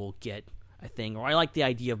movie we'll get a thing, or I like the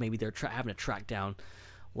idea of maybe they're having to track down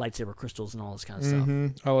lightsaber crystals and all this kind of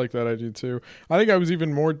stuff. I like that idea too. I think I was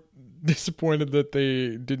even more disappointed that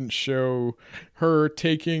they didn't show her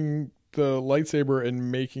taking the lightsaber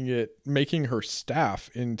and making her staff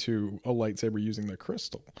into a lightsaber using the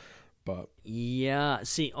crystal. But yeah,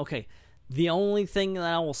 see, okay. The only thing that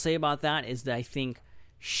I will say about that is that I think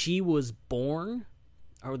she was born,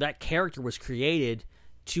 or that character was created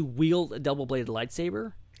to wield a double-bladed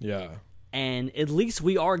lightsaber. Yeah. And at least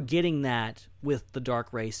we are getting that with the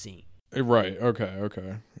Dark Ray scene. Right,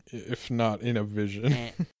 okay. If not in a vision.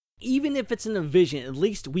 And even if it's in a vision, at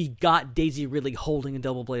least we got Daisy Ridley holding a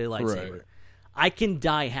double-bladed lightsaber. Right. I can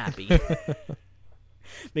die happy.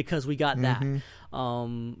 Because we got that.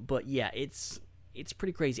 But yeah, it's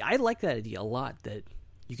pretty crazy. I like that idea a lot, that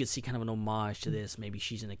you could see kind of an homage to this. Maybe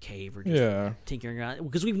she's in a cave or just tinkering around.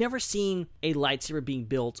 Because we've never seen a lightsaber being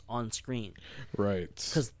built on screen. Right.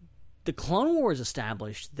 Because the Clone Wars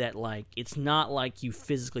established that, like, it's not like you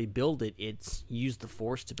physically build it, it's you use the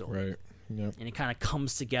Force to build it. Right. Yep. And it kind of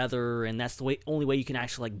comes together, and that's the only way you can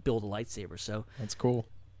actually, like, build a lightsaber. So that's cool.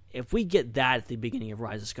 If we get that at the beginning of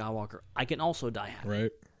Rise of Skywalker, I can also die happy.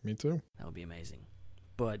 Right. Me too. That would be amazing.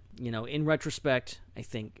 But, in retrospect, I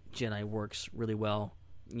think Jedi works really well.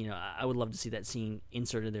 I would love to see that scene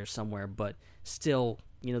inserted there somewhere, but still,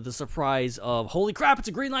 the surprise of, holy crap, it's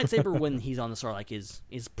a green lightsaber when he's on the Sarlacc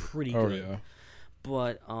is pretty good. Oh,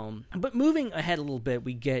 yeah. But moving ahead a little bit,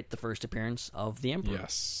 we get the first appearance of the Emperor.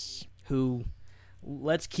 Yes. Who,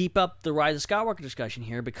 let's keep up the Rise of Skywalker discussion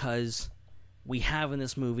here, because we have in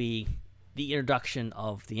this movie the introduction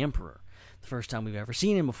of the Emperor. The first time we've ever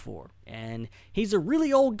seen him before. And he's a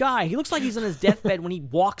really old guy. He looks like he's on his deathbed when he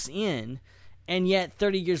walks in, and yet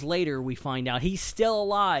 30 years later we find out he's still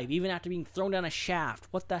alive, even after being thrown down a shaft.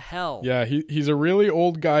 What the hell? Yeah, he's a really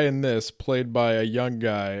old guy in this, played by a young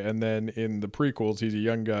guy, and then in the prequels he's a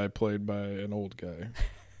young guy played by an old guy.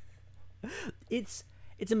 It's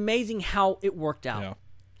amazing how it worked out. Yeah.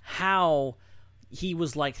 How he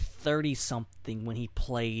was like 30-something when he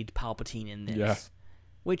played Palpatine in this. Yeah.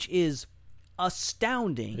 Which is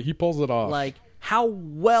astounding. He pulls it off. Like, how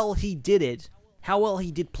well he did it. How well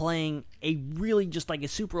he did playing a really just like a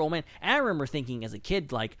super old man. And I remember thinking as a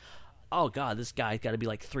kid, like, oh god, this guy's got to be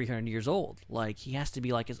like 300 years old. Like, he has to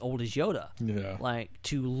be like as old as Yoda. Yeah. Like,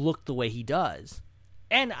 to look the way he does.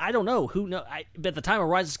 And I don't know, but at the time of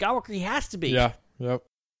Rise of Skywalker, he has to be. Yeah, yep.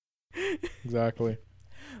 Exactly.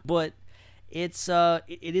 But it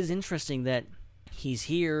is interesting that he's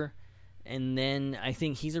here. And then I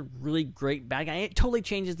think he's a really great bad guy. It totally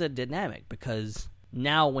changes the dynamic, because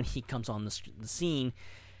now when he comes on the scene,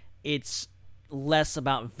 it's less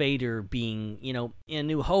about Vader being, in A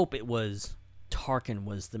New Hope, it was Tarkin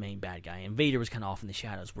was the main bad guy, and Vader was kind of off in the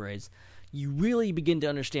shadows, whereas you really begin to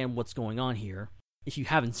understand what's going on here, if you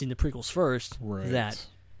haven't seen the prequels first, that,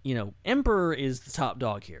 Emperor is the top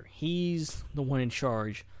dog here. He's the one in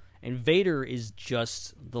charge. And Vader is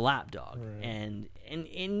just the lapdog. Right.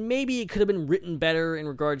 And maybe it could have been written better in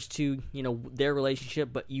regards to, their relationship,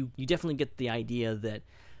 but you definitely get the idea that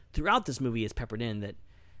throughout this movie is peppered in that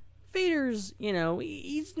Vader's,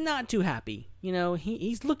 he's not too happy.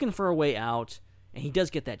 He's looking for a way out, and he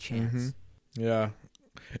does get that chance. Mm-hmm. Yeah.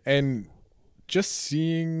 And just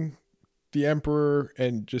seeing the Emperor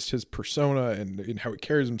and just his persona and how he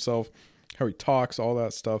carries himself, how he talks, all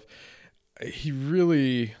that stuff,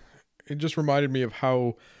 it just reminded me of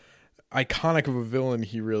how iconic of a villain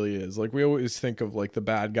he really is. Like, we always think of like the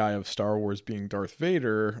bad guy of Star Wars being Darth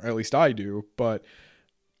Vader, at least I do, but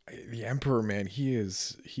the Emperor, man,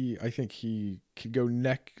 I think he could go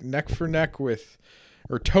neck for neck with,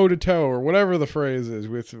 or toe to toe, or whatever the phrase is,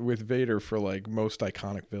 with Vader for like most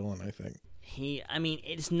iconic villain, I think.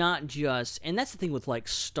 It's not just, and that's the thing with like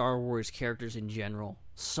Star Wars characters in general.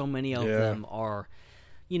 So many of them are,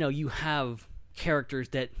 you have characters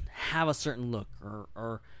that have a certain look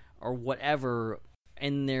or whatever,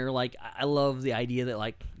 and they're like, I love the idea that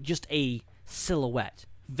like just a silhouette.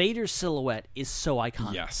 Vader's silhouette is so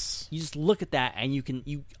iconic. Yes. You just look at that and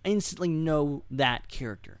you instantly know that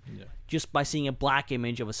character just by seeing a black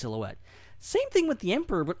image of a silhouette. Same thing with the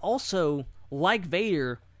Emperor, but also like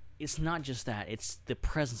Vader, it's not just that. It's the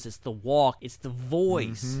presence, it's the walk, it's the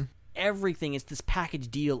voice. Everything. It's this package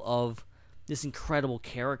deal of this incredible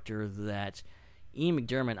character that Ian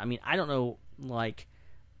McDiarmid, I mean, I don't know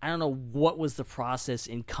what was the process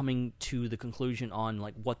in coming to the conclusion on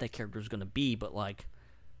like what that character was going to be, but like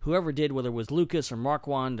whoever did, whether it was Lucas or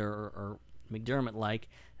Marquand or McDiarmid, like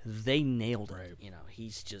they nailed it. Right. You know,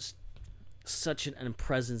 he's just such an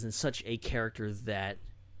presence and such a character that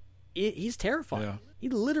he's terrifying. Yeah.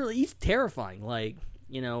 He's terrifying. Like,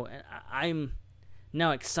 you know, I'm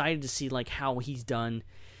now excited to see like how he's done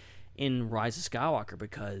in Rise of Skywalker,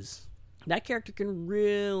 because that character can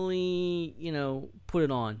really, you know, put it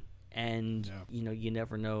on, and you know, you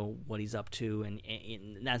never know what he's up to, and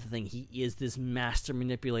that's the thing. He is this master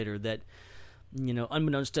manipulator that, you know,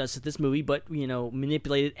 unbeknownst to us at this movie, but you know,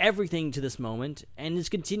 manipulated everything to this moment, and is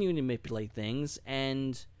continuing to manipulate things,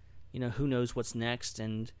 and you know, who knows what's next,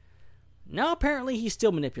 and now apparently he's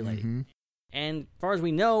still manipulating. And as far as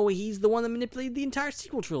we know, he's the one that manipulated the entire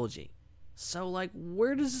sequel trilogy. So, like,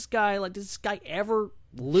 where does this guy, like, does this guy ever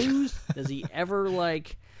lose? Does he ever,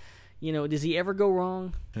 like, you know, does he ever go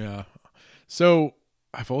wrong? Yeah. So,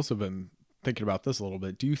 I've also been thinking about this a little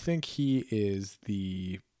bit. Do you think he is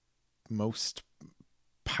the most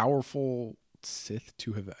powerful Sith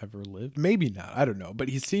to have ever lived? Maybe not. I don't know. But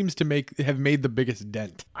he seems to have made the biggest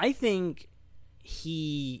dent. I think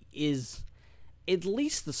he is at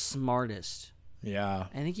least the smartest. Yeah.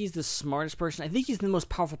 I think he's the smartest person. I think he's the most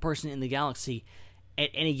powerful person in the galaxy at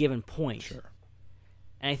any given point. Sure.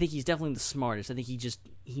 And I think he's definitely the smartest. I think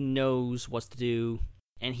he knows what to do,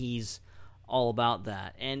 and he's all about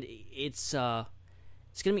that. And it's going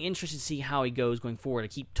to be interesting to see how he goes going forward. I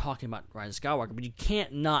keep talking about Rise of Skywalker, but you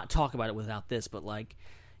can't not talk about it without this. But, like,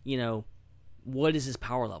 you know, what is his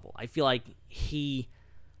power level? I feel like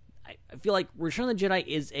Return of the Jedi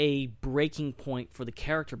is a breaking point for the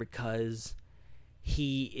character, because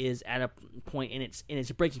he is at a point, and it's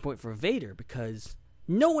a breaking point for Vader, because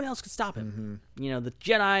no one else could stop him. You know, the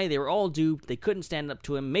Jedi, they were all duped. They couldn't stand up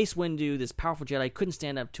to him. Mace Windu, this powerful Jedi, couldn't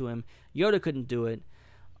stand up to him. Yoda couldn't do it.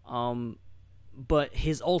 But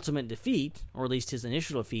his ultimate defeat, or at least his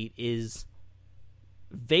initial defeat, is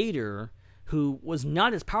Vader, who was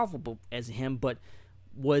not as powerful as him, but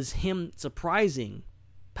was him surprising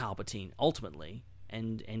Palpatine ultimately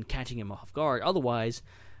and catching him off guard. Otherwise,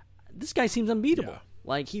 this guy seems unbeatable. Yeah.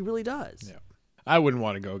 Like, he really does. Yeah. I wouldn't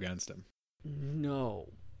want to go against him. No.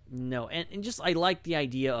 And just, I like the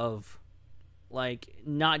idea of, like,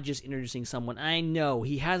 not just introducing someone. I know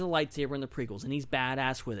he has a lightsaber in the prequels, and he's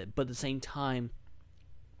badass with it, but at the same time,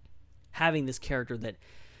 having this character that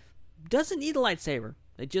doesn't need a lightsaber,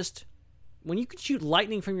 that just, when you can shoot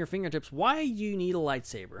lightning from your fingertips, why do you need a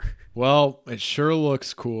lightsaber? Well, it sure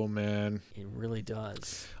looks cool, man. It really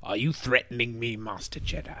does. Are you threatening me, Master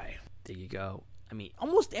Jedi? There you go. I mean,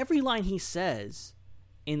 almost every line he says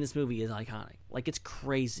in this movie is iconic. Like, it's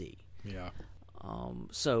crazy. Yeah.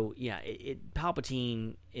 So, yeah,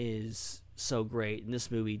 Palpatine is so great, and this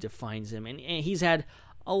movie defines him. And he's had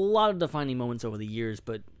a lot of defining moments over the years,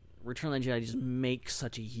 but Return of the Jedi just makes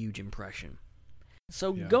such a huge impression.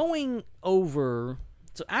 So, going over...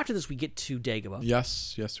 So, after this, we get to Dagobah.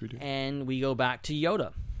 Yes, we do. And we go back to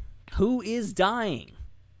Yoda, who is dying.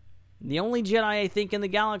 The only Jedi, I think, in the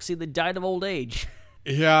galaxy that died of old age.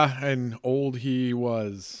 Yeah, and old he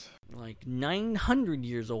was. Like 900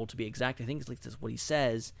 years old, to be exact. I think that's what he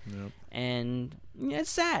says. Yep. And yeah, it's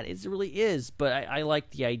sad. It really is. But I like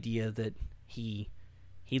the idea that he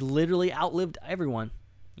literally outlived everyone.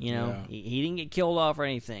 You know, he didn't get killed off or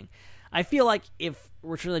anything. I feel like if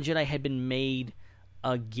Return of the Jedi had been made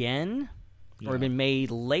again, or had been made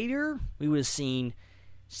later, we would have seen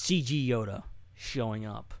CG Yoda showing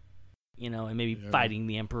up, you know, and maybe fighting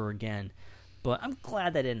the Emperor again. But I'm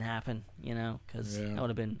glad that didn't happen, you know, because that would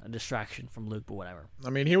have been a distraction from Luke, but whatever.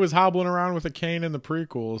 I mean, he was hobbling around with a cane in the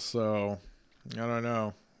prequels, so I don't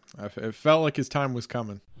know. It felt like his time was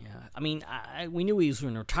coming. Yeah, I mean, we knew he was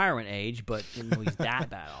in retirement age, but didn't know he's that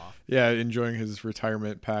bad off. Yeah, enjoying his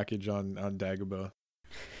retirement package on Dagobah.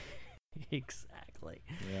 Exactly.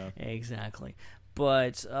 Yeah. Exactly.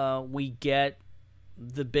 But we get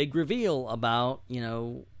the big reveal about, you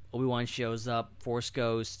know, Obi-Wan shows up, Force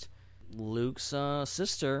Ghost, Luke's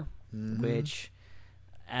sister, which,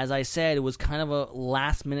 as I said, it was kind of a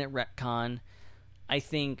last-minute retcon. I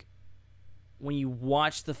think when you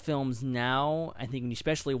watch the films now, I think when you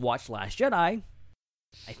especially watch Last Jedi,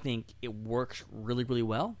 I think it works really, really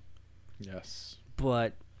well. Yes.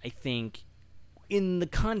 But I think in the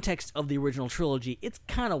context of the original trilogy, it's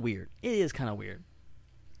kind of weird. It is kind of weird.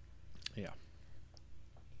 Yeah.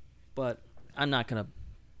 But I'm not gonna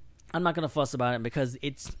fuss about it, because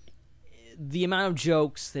the amount of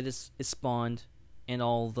jokes that is spawned and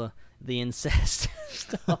all the incest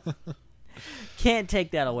stuff can't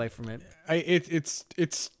take that away from it.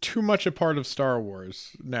 It's too much a part of Star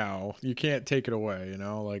Wars now. You can't take it away, you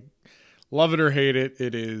know? Like, love it or hate it,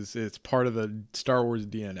 it's part of the Star Wars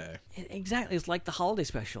DNA. Exactly. It's like the holiday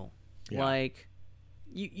special. Yeah. Like,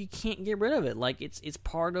 you can't get rid of it. Like, it's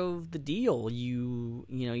part of the deal. You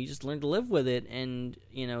just learn to live with it, and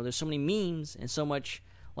there's so many memes and so much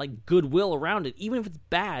like goodwill around it. Even if it's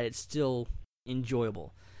bad, it's still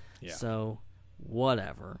enjoyable. Yeah. So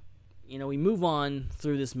whatever. We move on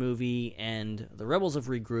through this movie, and the rebels have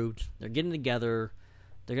regrouped. They're getting together.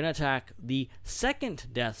 They're going to attack the second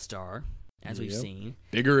Death Star, as we've seen.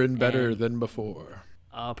 Bigger and better than before.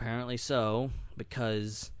 Apparently so,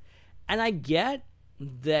 because... And I get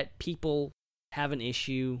that people have an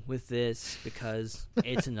issue with this because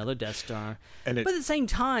it's another Death Star. But at the same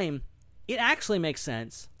time, it actually makes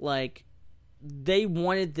sense. Like, they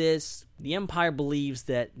wanted this. The Empire believes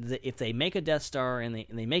that if they make a Death Star and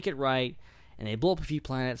they make it right and they blow up a few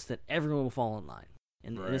planets, that everyone will fall in line.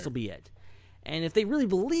 And this will be it. And if they really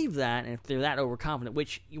believe that, and if they're that overconfident,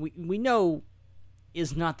 which we know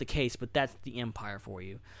is not the case, but that's the Empire for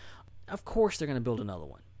you, of course they're going to build another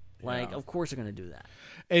one. Like, of course they're going to do that.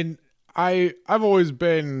 And I've always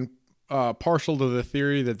been partial to the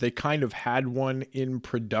theory that they kind of had one in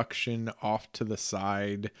production off to the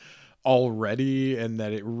side already, and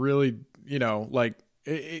that it really, like,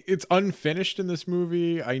 it's unfinished in this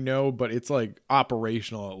movie, I know, but it's like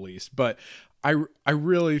operational at least. But I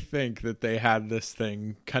really think that they had this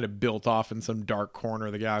thing kind of built off in some dark corner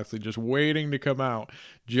of the galaxy, just waiting to come out,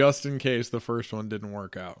 just in case the first one didn't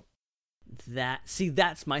work out.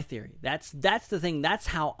 That's my theory. That's the thing. That's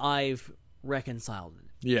how I've reconciled it.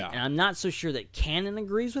 Yeah. And I'm not so sure that canon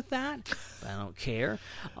agrees with that, but I don't care.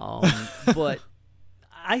 But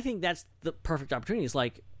I think that's the perfect opportunity. It's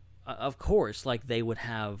like, of course, like, they would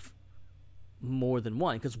have more than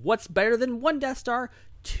one, because what's better than one Death Star?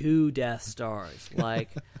 2 Death Stars. Like,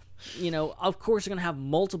 of course they're gonna have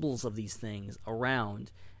multiples of these things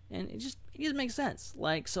around, and it just makes sense.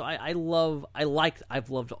 Like, so I've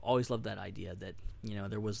always loved that idea that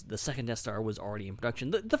there was the second Death Star was already in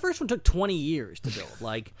production. The first one took 20 years to build.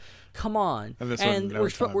 Like, come on. And we're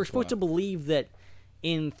supposed to believe that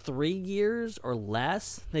in 3 years or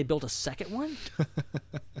less they built a second one.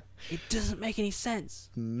 It doesn't make any sense.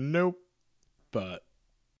 Nope. But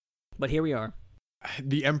here we are.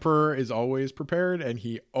 The Emperor is always prepared, and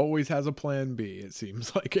he always has a plan B, it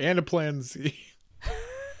seems like, and a plan C.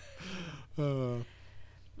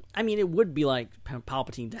 I mean, it would be like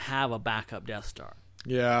Palpatine to have a backup Death Star.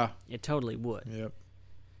 Yeah. It totally would. Yep.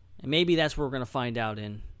 And maybe that's what we're going to find out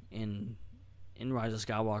in Rise of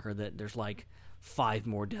Skywalker, that there's like 5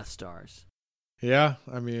 more Death Stars. Yeah,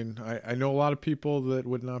 I mean, I know a lot of people that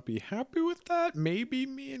would not be happy with that. Maybe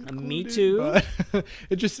me included. Me too. But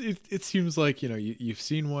it seems like you've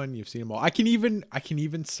seen one, you've seen them all. I can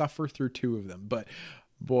even suffer through 2 of them. But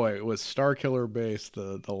boy, it was Starkiller Base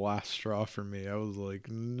the last straw for me. I was like,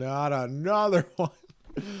 not another one.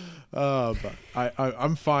 But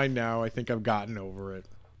I'm fine now. I think I've gotten over it.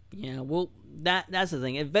 Yeah, well, that's the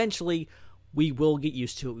thing. Eventually, we will get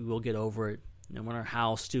used to it. We will get over it. No matter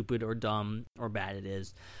how stupid or dumb or bad it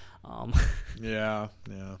is. Yeah.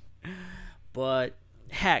 But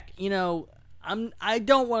heck, I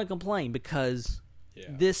don't want to complain, because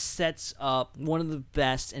this sets up one of the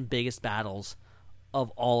best and biggest battles of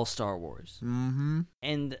all of Star Wars. Mm-hmm.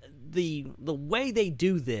 And the way they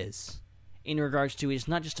do this, in regards to, it's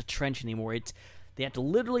not just a trench anymore. They have to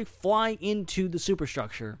literally fly into the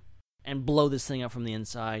superstructure and blow this thing up from the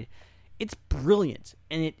inside. It's brilliant,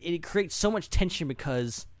 and it creates so much tension,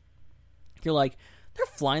 because you're like, they're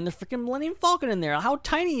flying the freaking Millennium Falcon in there. How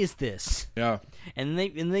tiny is this? Yeah. And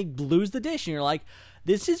they lose the dish, and you're like,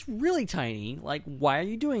 this is really tiny. Like, why are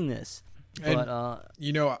you doing this? But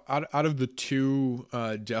out of the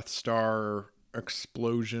 2 Death Star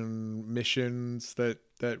explosion missions that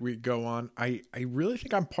we go on, I really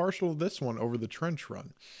think I'm partial to this one over the trench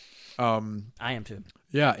run. I am too.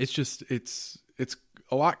 Yeah, it's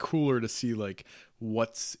a lot cooler to see like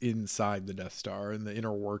what's inside the Death Star and the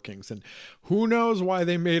inner workings, and who knows why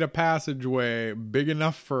they made a passageway big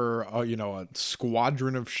enough for a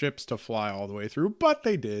squadron of ships to fly all the way through, but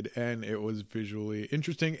they did, and it was visually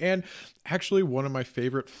interesting, and actually one of my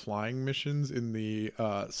favorite flying missions in the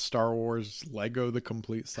Star Wars Lego The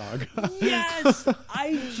Complete Saga. Yes,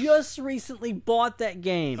 I just recently bought that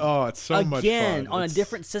game. Oh, it's so much fun. Again, on a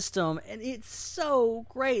different system, and it's so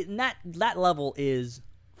great, and that level is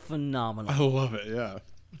phenomenal. I love it, yeah.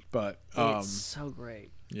 But it's so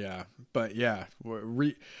great. yeah, but yeah,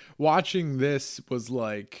 watching this was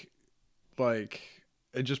like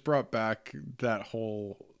it just brought back that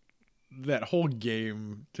whole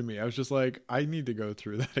game to me. I was just like, I need to go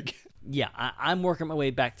through that again. Yeah, I'm working my way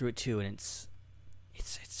back through it too, and it's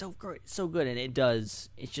so great, so good, and it's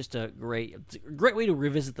just a great way to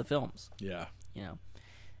revisit the films. Yeah,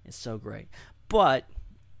 it's so great. But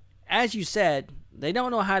as you said, they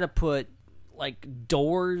don't know how to put like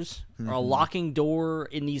doors or a locking door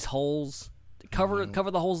in these holes, cover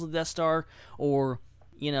the holes of the Death Star, or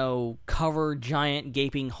cover giant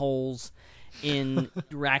gaping holes in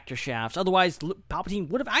reactor shafts. Otherwise, Palpatine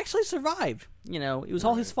would have actually survived. It was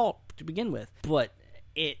all his fault to begin with. But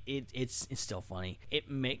it's still funny.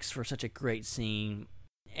 It makes for such a great scene.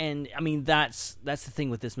 And I mean, that's the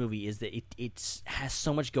thing with this movie, is that it has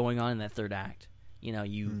so much going on in that third act.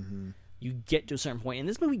 You get to a certain point, and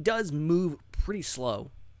this movie does move pretty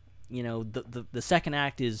slow. The second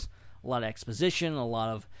act is a lot of exposition, a lot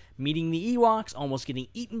of meeting the Ewoks, almost getting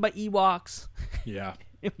eaten by Ewoks. Yeah.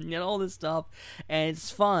 All this stuff, and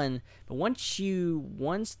it's fun. But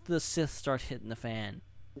once the Sith start hitting the fan,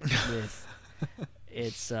 with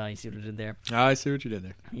it's you see what I did there? I see what you did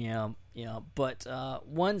there. Yeah. But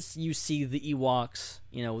once you see the Ewoks,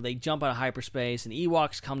 they jump out of hyperspace, and the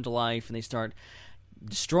Ewoks come to life, and they start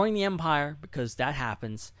destroying the Empire, because that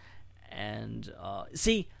happens. And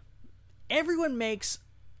see, everyone makes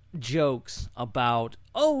jokes about,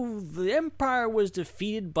 the Empire was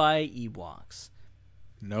defeated by Ewoks.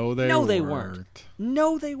 No, they weren't.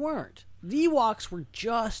 No, they weren't. The Ewoks were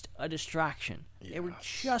just a distraction. Yes. They were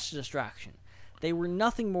just a distraction. They were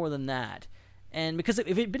nothing more than that. And because if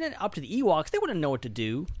it had been up to the Ewoks, they wouldn't know what to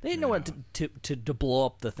do. They didn't know what to blow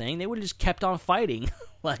up the thing. They would have just kept on fighting.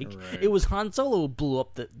 It was Han Solo who blew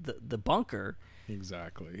up the bunker.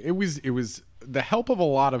 Exactly. It was the help of a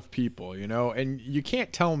lot of people, and you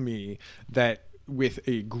can't tell me that with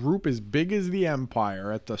a group as big as the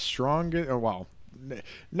Empire at the strongest,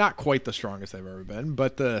 not quite the strongest they've ever been,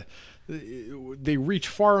 but they reach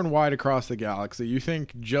far and wide across the galaxy. You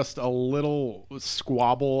think just a little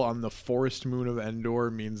squabble on the forest moon of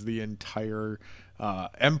Endor means the entire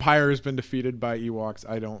Empire has been defeated by Ewoks?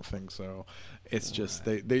 I don't think so. It's just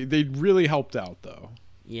they really helped out, though.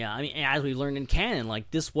 Yeah, I mean, as we learned in canon,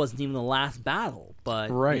 this wasn't even the last battle,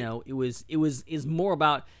 but it was more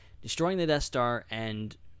about destroying the Death Star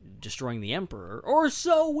and destroying the Emperor, or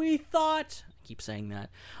so we thought. I keep saying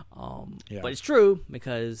that, but it's true,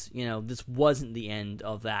 because this wasn't the end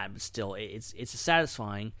of that. But still, it's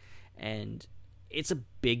satisfying, and it's a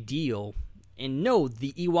big deal. And no,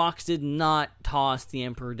 the Ewoks did not toss the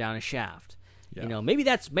Emperor down a shaft. Yeah. Maybe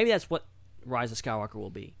that's what Rise of Skywalker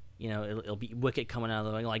will be. It'll be Wicket coming out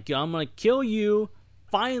of the way, like, I'm gonna kill you.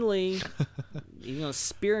 Finally, he's gonna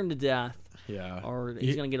spear him to death. Yeah, or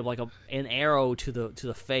he's gonna get an arrow to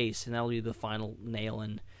the face, and that'll be the final nail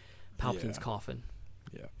in Palpatine's coffin.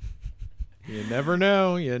 Yeah, you never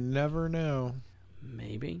know. You never know.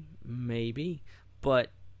 Maybe,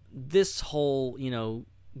 but this whole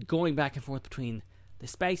going back and forth between the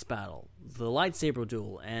space battle, the lightsaber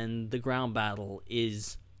duel, and the ground battle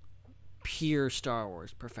is pure Star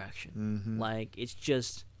Wars perfection. Mm-hmm. It's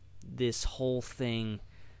just this whole thing,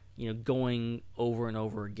 going over and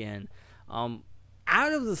over again.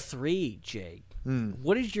 Out of the three, Jake,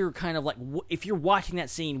 what is your kind of if you're watching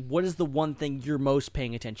that scene, what is the one thing you're most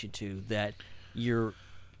paying attention to, that you're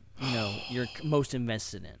most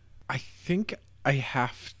invested in? I think I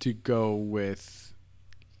have to go with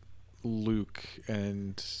Luke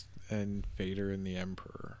and Vader and the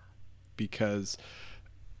Emperor, because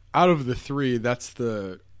out of the three, that's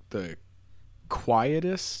the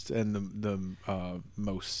quietest and the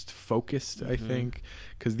most focused, I think,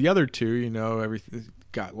 because the other two, everything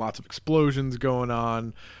got lots of explosions going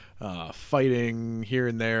on, fighting here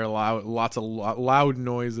and there, lots of loud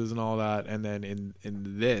noises and all that, and then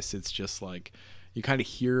in this, it's just you kind of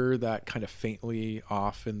hear that kind of faintly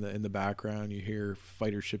off in the background. You hear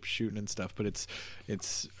fighter ships shooting and stuff, but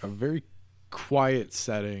it's a very quiet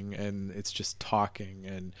setting, and it's just talking,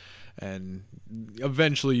 and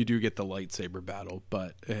eventually you do get the lightsaber battle,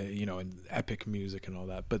 but and epic music and all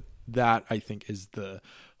that. But that, I think, is the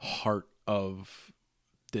heart of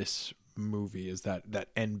this movie, is that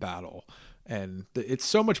end battle, and it's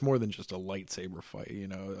so much more than just a lightsaber fight.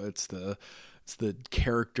 It's the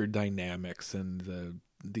character dynamics and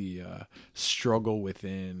the struggle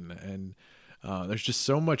within, and there's just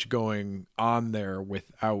so much going on there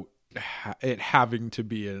without it having to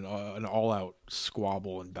be an all-out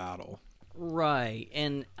squabble and battle. Right.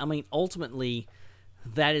 And I mean, ultimately,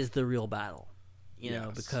 that is the real battle,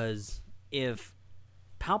 Yes. because if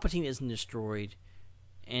Palpatine isn't destroyed,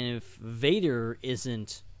 and if Vader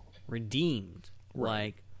isn't redeemed,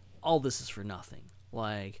 like, all this is for nothing.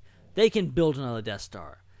 Like, they can build another Death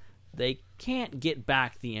Star. They can't get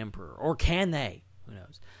back the Emperor. Or can they? Who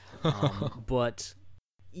knows? But,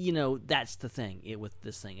 you know, that's the thing with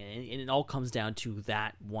this thing. And it all comes down to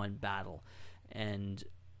that one battle. And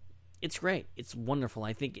it's great. It's wonderful.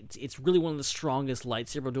 I think it's really one of the strongest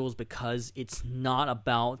lightsaber duels because it's not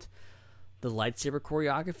about the lightsaber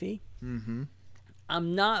choreography. Mm-hmm.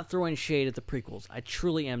 I'm not throwing shade at the prequels. I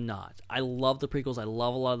truly am not. I love the prequels. I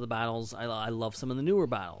love a lot of the battles. I love some of the newer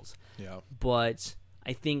battles. Yeah. But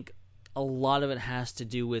I think a lot of it has to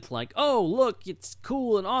do with, like, oh, look, it's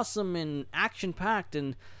cool and awesome and action-packed,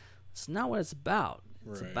 and it's not what it's about.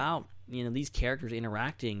 It's about, you know, these characters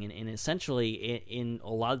interacting, and essentially in a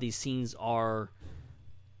lot of these scenes are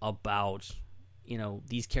about, you know,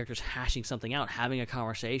 these characters hashing something out, having a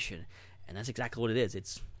conversation, and that's exactly what it is.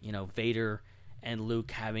 It's, you know, Vader and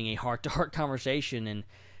Luke having a heart-to-heart conversation,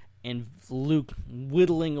 and Luke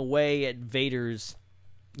whittling away at Vader's,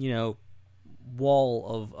 you know,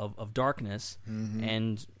 wall of darkness,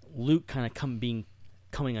 and Luke kind of coming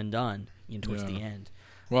undone, you know, towards the end.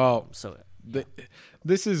 Well, so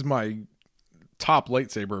this is my top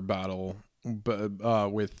lightsaber battle,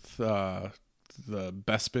 but with the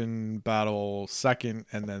Bespin battle second,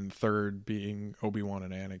 and then third being Obi-Wan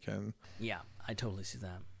and Anakin. Yeah, I totally see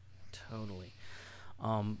that. Totally.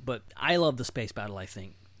 But I love the space battle, I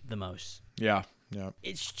think, the most. Yeah.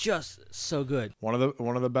 It's just so good. One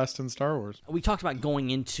of the best in Star Wars. We talked about going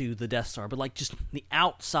into the Death Star, but like just the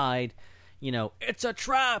outside, you know, it's a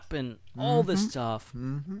trap and all this stuff.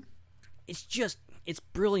 Mm-hmm. It's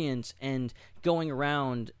brilliant, and going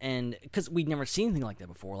around, and because we'd never seen anything like that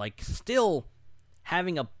before. Like, still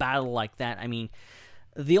having a battle like that. I mean,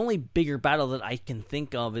 the only bigger battle that I can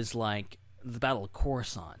think of is like the Battle of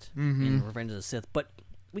Coruscant in Revenge of the Sith, but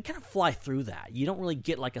we kind of fly through that. You don't really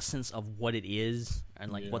get like a sense of what it is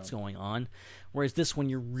and like what's going on. Whereas this one,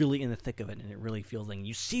 you're really in the thick of it, and it really feels like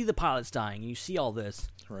you see the pilots dying, and you see all this.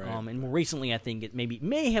 Right. And more recently, I think it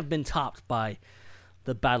may have been topped by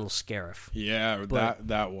the Battle of Scarif. Yeah,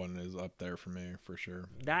 that one is up there for me for sure.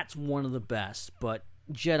 That's one of the best, but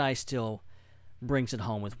Jedi still brings it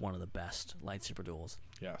home with one of the best lightsaber duels.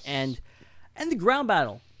 Yes. And the ground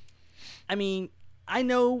battle. I mean, I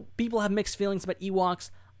know people have mixed feelings about Ewoks.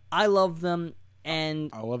 I love them, and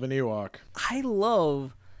I love an Ewok. I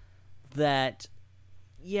love that.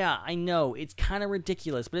 Yeah, I know it's kind of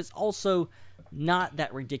ridiculous, but it's also not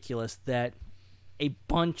that ridiculous that a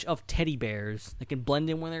bunch of teddy bears that can blend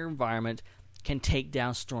in with their environment can take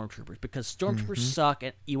down stormtroopers, because stormtroopers suck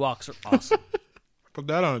and Ewoks are awesome. Put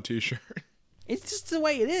that on a t-shirt. It's just the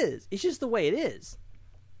way it is. It's just the way it is.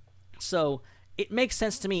 So it makes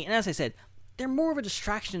sense to me. And as I said, they're more of a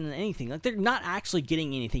distraction than anything. Like, they're not actually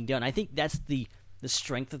getting anything done. I think that's the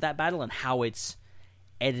strength of that battle and how it's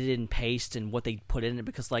edited and paced and what they put in it.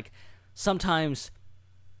 Because, like, sometimes,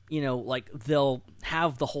 you know, like, they'll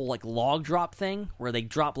have the whole, like, log drop thing where they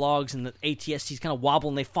drop logs and the ATSTs kind of wobble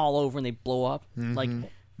and they fall over and they blow up. Like,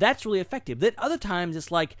 that's really effective. Then other times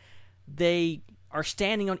it's like they are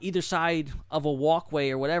standing on either side of a walkway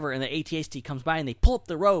or whatever, and the ATST comes by and they pull up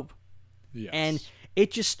the rope. Yes. And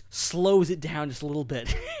it just slows it down just a little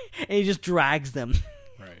bit. And it just drags them.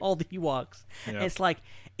 Right. All the Ewoks. Yep. And it's like,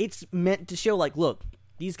 it's meant to show, like, look,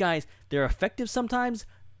 these guys, they're effective sometimes.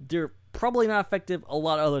 They're probably not effective a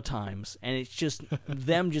lot of other times. And it's just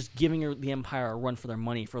them just giving the Empire a run for their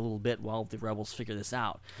money for a little bit while the Rebels figure this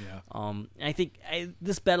out. Yeah. And I think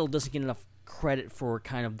this battle doesn't get enough credit for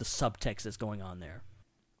kind of the subtext that's going on there.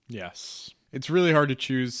 Yes. It's really hard to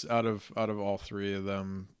choose out of all three of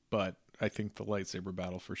them, but I think the lightsaber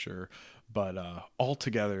battle for sure. But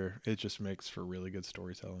altogether, it just makes for really good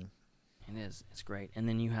storytelling. It is. It's great. And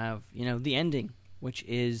then you have, you know, the ending, which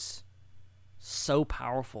is so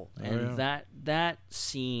powerful. And that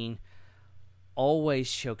scene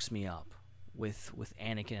always chokes me up with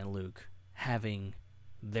Anakin and Luke having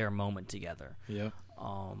their moment together. Yeah.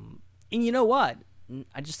 And you know what?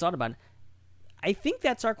 I just thought about it. I think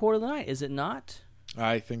that's our quote of the night, is it not?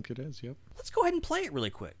 I think it is, yep. Let's go ahead and play it really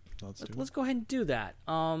quick. Let's go ahead and do that.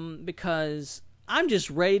 Because I'm just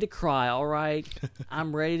ready to cry, all right?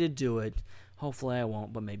 I'm ready to do it. Hopefully I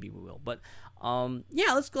won't, but maybe we will. But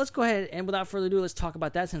yeah, let's go ahead, and without further ado, let's talk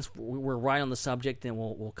about that since we're right on the subject. Then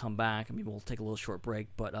we'll come back. I mean, we'll take a little short break.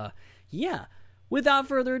 But yeah, without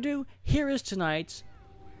further ado, here is tonight's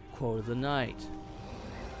quote of the night.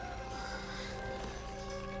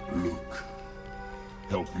 Luke,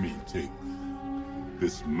 help me take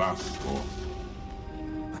this mask off.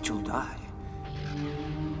 But you'll die.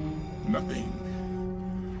 Nothing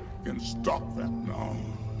can stop that now.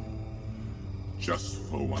 Just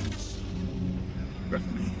for once, let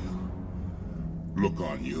me look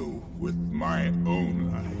on you with my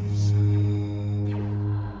own eyes.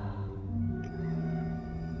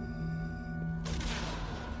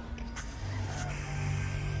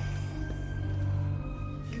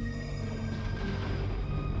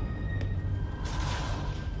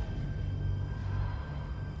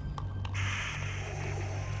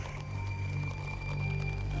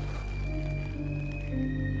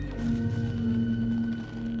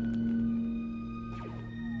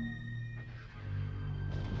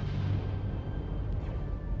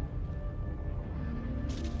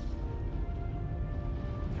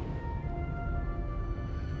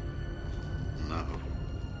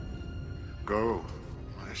 Go,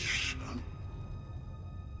 my son.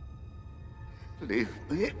 Leave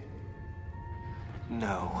me.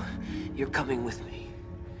 No, you're coming with me.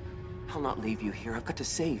 I'll not leave you here. I've got to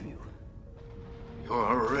save you. You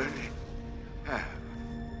already have.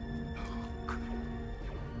 Look.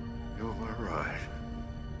 You were right.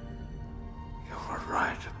 You were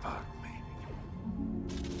right about me.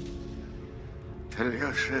 Tell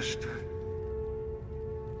your sister.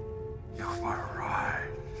 You were right.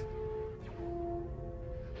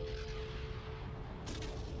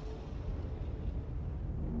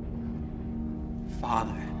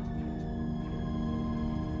 Father.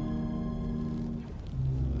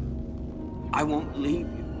 I won't leave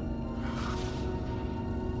you.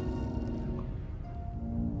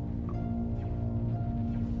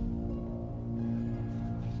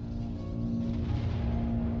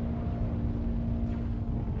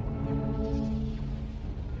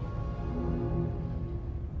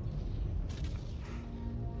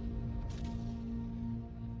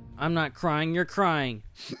 I'm not crying, you're crying.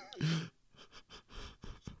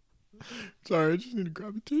 Sorry, I just need to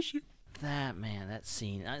grab a tissue. That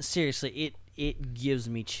scene, seriously, it gives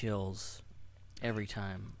me chills every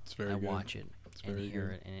time I watch it and hear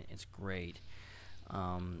it, and it's great.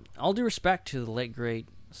 All due respect to the late great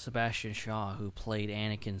Sebastian Shaw, who played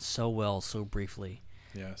Anakin so well, so briefly.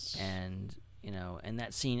 Yes. And and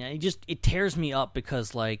that scene, it tears me up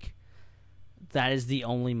because like that is the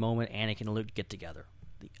only moment Anakin and Luke get together,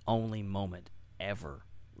 the only moment ever.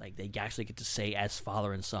 Like, they actually get to say as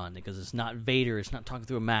father and son, because it's not Vader, it's not talking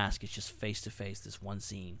through a mask, it's just face-to-face, this one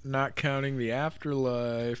scene. Not counting the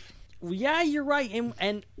afterlife. Well, yeah, you're right,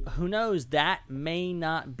 and who knows, that may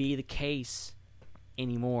not be the case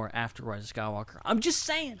anymore after Rise of Skywalker. I'm just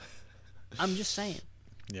saying.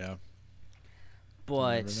 Yeah.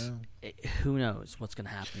 But who knows what's going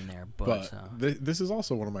to happen there. But this is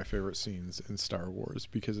also one of my favorite scenes in Star Wars,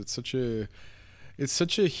 because it's such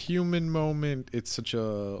a human moment. It's such a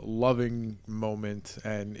loving moment,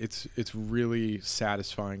 and it's really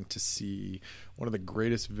satisfying to see one of the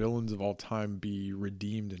greatest villains of all time be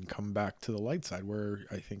redeemed and come back to the light side, where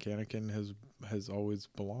I think Anakin has always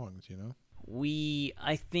belonged.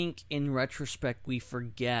 I think in retrospect we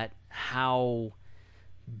forget how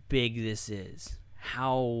big this is,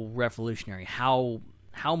 how revolutionary, how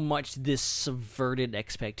much this subverted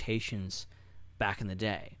expectations back in the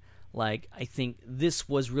day. Like, I think this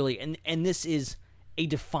was really, and this is a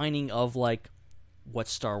defining of, like, what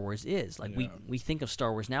Star Wars is. Like, we think of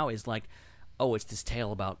Star Wars now as, like, oh, it's this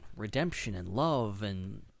tale about redemption and love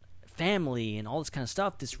and family and all this kind of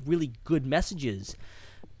stuff, this really good messages.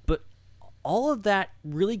 But all of that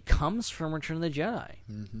really comes from Return of the Jedi.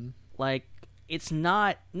 Mm-hmm. Like, it's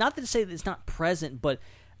not to say that it's not present, but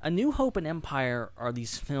A New Hope and Empire are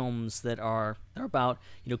these films that they're about,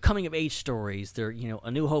 coming of age stories. They're,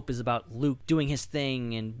 A New Hope is about Luke doing his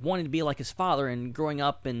thing and wanting to be like his father and growing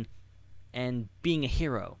up and being a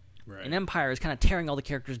hero. Right. And Empire is kind of tearing all the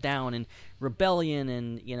characters down, and rebellion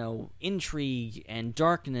and, intrigue and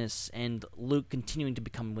darkness, and Luke continuing to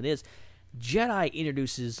become what he is. Jedi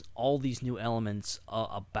introduces all these new elements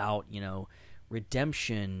about,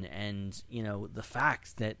 redemption and the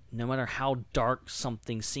fact that no matter how dark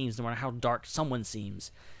something seems, no matter how dark someone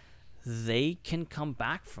seems, they can come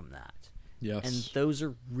back from that. Yes. And those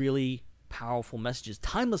are really powerful messages,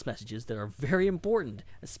 timeless messages that are very important,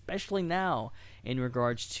 especially now in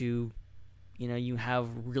regards to you have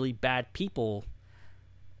really bad people.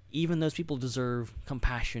 Even those people deserve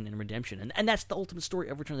compassion and redemption, and that's the ultimate story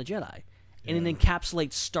of Return of the Jedi. And it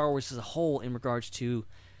encapsulates Star Wars as a whole in regards to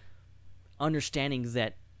understanding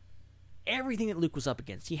that everything that Luke was up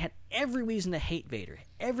against, he had every reason to hate Vader,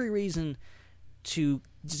 every reason to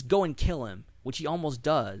just go and kill him, which he almost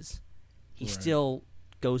does. He still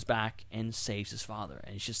goes back and saves his father,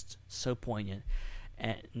 and it's just so poignant,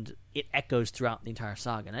 and it echoes throughout the entire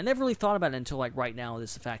saga. And I never really thought about it until like right now,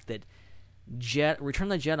 is the fact that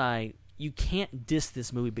Return of the Jedi, you can't diss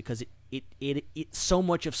this movie because it so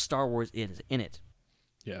much of Star Wars is in it.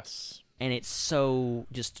 Yes. And it's so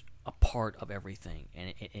just a part of everything,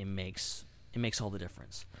 and it makes all the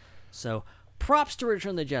difference. So props to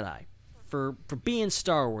Return of the Jedi for being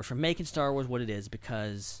Star Wars, for making Star Wars what it is,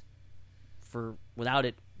 because without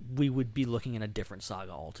it, we would be looking at a different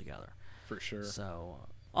saga altogether. For sure. So,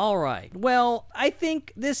 all right. Well, I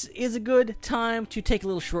think this is a good time to take a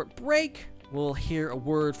little short break. We'll hear a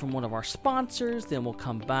word from one of our sponsors, then we'll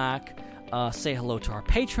come back, say hello to our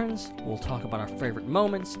patrons, we'll talk about our favorite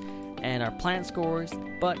moments and our planet scores,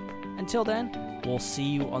 but until then, we'll see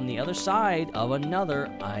you on the other side of another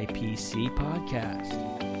IPC podcast.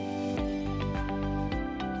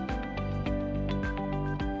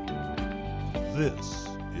 This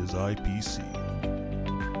is IPC.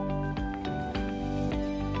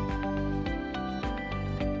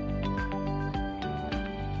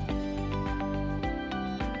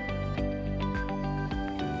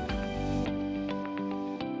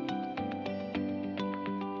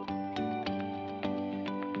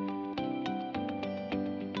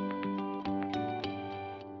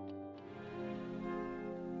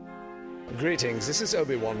 Greetings, this is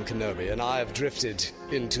Obi-Wan Kenobi, and I have drifted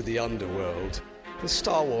into the underworld. The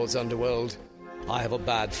Star Wars underworld. I have a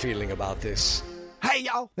bad feeling about this. Hey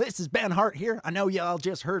y'all, this is Ben Hart here. I know y'all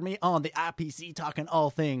just heard me on the IPC talking all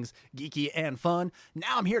things geeky and fun.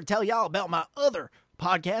 Now I'm here to tell y'all about my other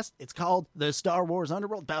podcast. It's called The Star Wars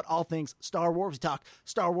Underworld, about all things Star Wars. We talk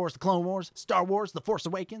Star Wars The Clone Wars, Star Wars The Force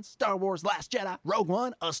Awakens, Star Wars Last Jedi, Rogue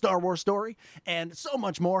One, A Star Wars Story, and so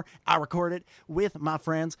much more. I record it with my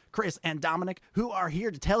friends Chris and Dominic, who are here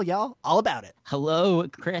to tell y'all all about it. Hello,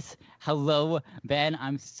 Chris. Hello, Ben.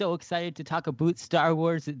 I'm so excited to talk about Star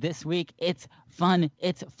Wars this week. It's fun.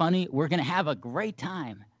 It's funny. We're going to have a great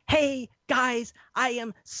time. Hey, guys, I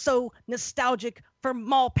am so nostalgic for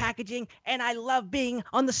mall packaging, and I love being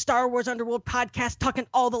on the Star Wars Underworld podcast talking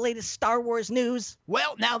all the latest Star Wars news.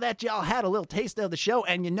 Well, now that y'all had a little taste of the show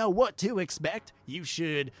and you know what to expect, you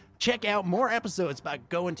should check out more episodes by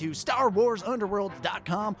going to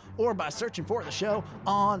StarWarsUnderworld.com or by searching for the show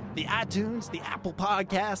on the iTunes, the Apple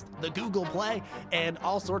Podcast, the Google Play, and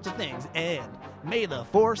all sorts of things. And may the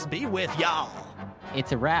Force be with y'all.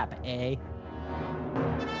 It's a wrap, eh?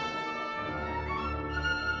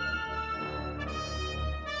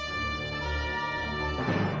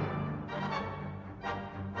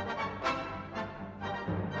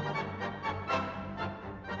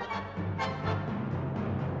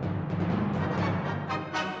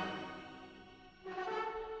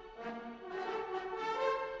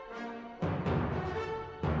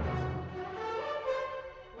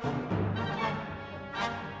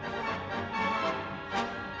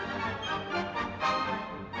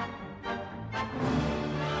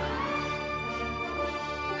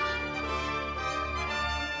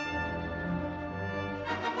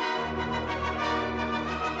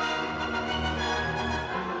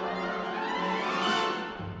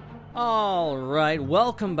 All right,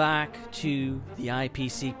 welcome back to the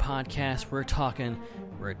IPC podcast. We're talking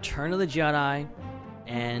Return of the Jedi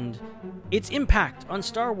and its impact on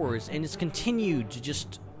Star Wars and its continued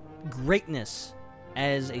just greatness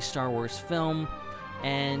as a Star Wars film.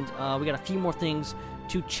 And we got a few more things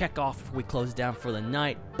to check off before we close down for the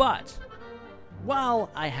night. But while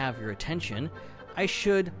I have your attention, I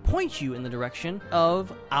should point you in the direction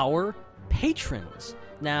of our patrons.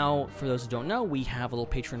 Now, for those who don't know, we have a little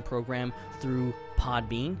patron program through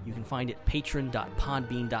Podbean. You can find it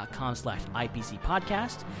patron.podbean.com/IPC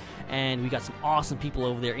podcast. And we got some awesome people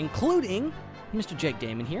over there, including Mr. Jake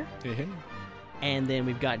Damon here. Hey. And then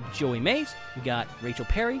we've got Joey Mays, we got Rachel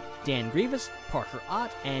Perry, Dan Grievous, Parker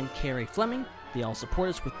Ott, and Carrie Fleming. They all support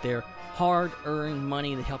us with their hard-earned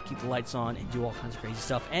money. They help keep the lights on and do all kinds of crazy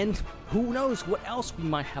stuff. And who knows what else we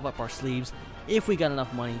might have up our sleeves if we got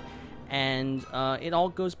enough money. And it all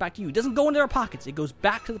goes back to you. It doesn't go into our pockets. It goes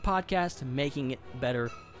back to the podcast, making it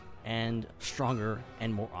better and stronger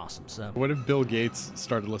and more awesome. So, what if Bill Gates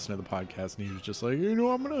started listening to the podcast and he was just like,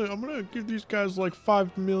 I'm gonna give these guys like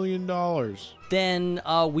 $5 million? Then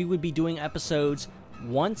we would be doing episodes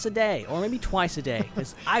once a day, or maybe twice a day,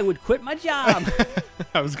 because I would quit my job.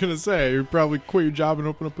 I was gonna say you'd probably quit your job and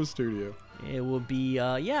open up a studio. It would be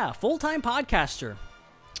full-time podcaster.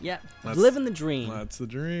 Yeah, living the dream. That's the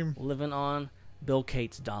dream. Living on Bill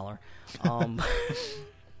Gates' dollar. God,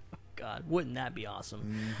 wouldn't that be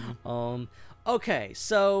awesome? Mm-hmm. Okay,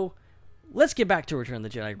 so let's get back to Return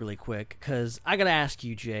of the Jedi really quick, because I got to ask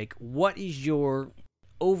you, Jake, what is your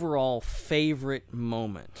overall favorite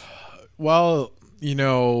moment? Well,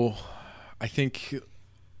 I think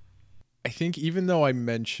I think even though I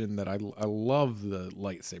mentioned that I love the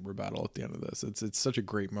lightsaber battle at the end of this, it's such a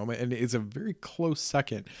great moment, and it's a very close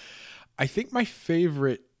second. I think my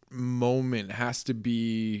favorite moment has to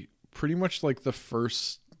be pretty much like the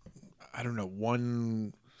first, I don't know,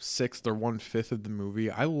 1/6 or 1/5 of the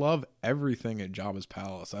movie. I love everything at Jabba's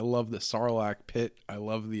palace. I love the Sarlacc pit. I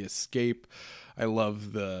love the escape. I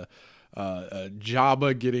love the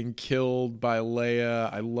Jabba getting killed by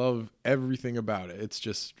Leia. I love everything about it.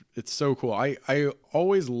 It's so cool. I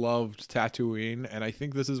always loved Tatooine, and I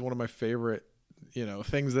think this is one of my favorite,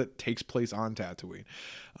 things that takes place on Tatooine.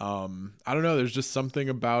 I don't know. There's just something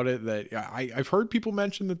about it that I've heard people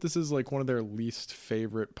mention that this is like one of their least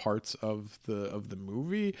favorite parts of the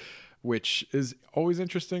movie, which is always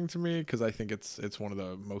interesting to me because I think it's one of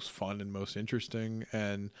the most fun and most interesting.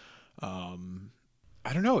 And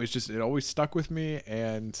I don't know. It always stuck with me,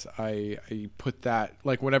 and I put that,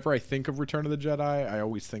 like, whenever I think of Return of the Jedi, I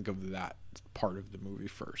always think of that part of the movie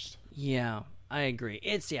first. Yeah, I agree.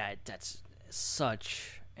 That's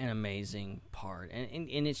such an amazing part, and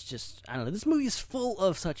it's just, I don't know. This movie is full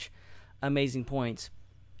of such amazing points,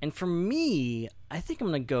 and for me, I think I'm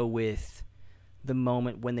gonna go with the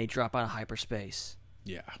moment when they drop out of hyperspace.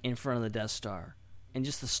 Yeah. In front of the Death Star, and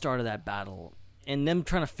just the start of that battle. And them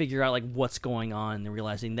trying to figure out, like, what's going on and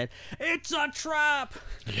realizing that it's a trap.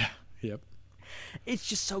 Yeah. Yep. It's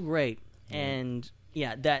just so great. And,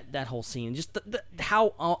 yeah, that whole scene, just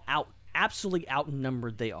how absolutely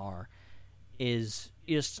outnumbered they are is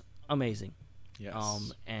just amazing.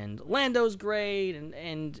 Yes. And Lando's great,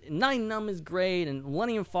 and Nine Numb is great, and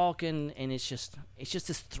Millennium Falcon, and it's just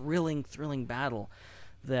this thrilling battle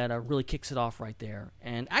that really kicks it off right there.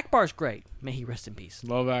 And Akbar's great. May he rest in peace.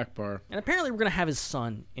 Love Akbar. And apparently we're going to have his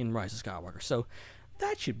son in Rise of Skywalker, so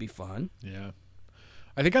that should be fun. Yeah.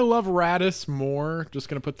 I think I love Radis more. Just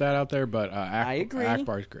going to put that out there, but I agree.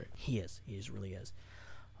 Akbar's great. He really is.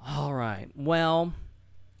 All right. Well,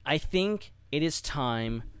 I think it is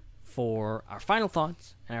time for our final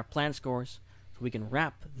thoughts and our plan scores so we can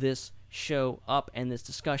wrap this show up and this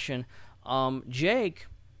discussion. Jake,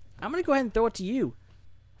 I'm going to go ahead and throw it to you.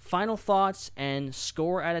 Final thoughts and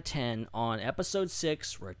score out of 10 on Episode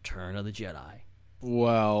 6, Return of the Jedi.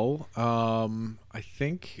 Well, I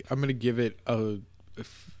think I'm going to give it a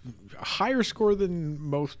higher score than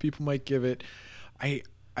most people might give it. I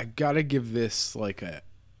got to give this like a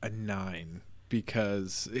 9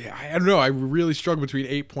 because I don't know. I really struggle between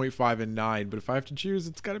 8.5 and 9, but if I have to choose,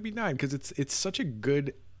 it's got to be 9 because it's such a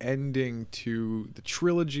good ending to the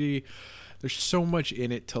trilogy. There's so much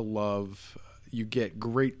in it to love. You get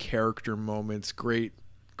great character moments, great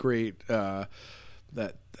that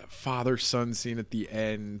father-son scene at the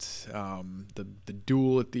end, the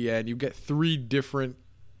duel at the end. You get three different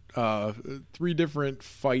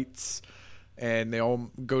fights, and they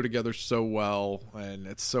all go together so well, and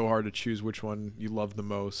it's so hard to choose which one you love the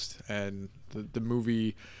most. And the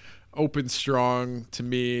movie opens strong to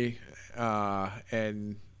me,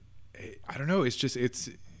 and I don't know. It's just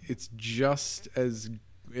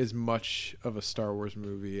as much of a Star Wars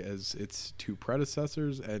movie as its two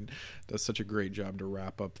predecessors, and does such a great job to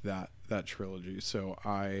wrap up that trilogy. So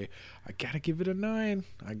I gotta give it a 9.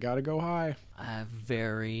 I gotta go high.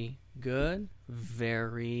 Very good.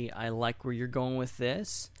 I like where you're going with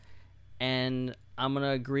this, and I'm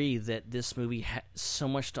gonna agree that this movie has so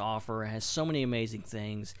much to offer, has so many amazing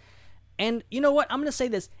things. And you know what? I'm gonna say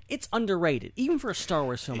this: it's underrated, even for a Star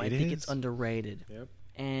Wars film. I think it's underrated. Yep.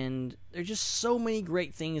 And there's just so many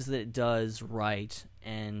great things that it does right,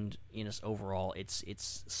 and overall,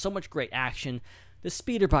 it's so much great action. The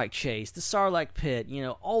speeder bike chase, the Sarlacc pit,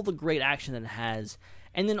 all the great action that it has,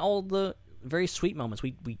 and then all the very sweet moments.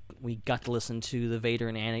 We got to listen to the Vader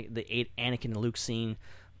and Anakin and Luke scene,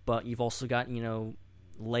 but you've also got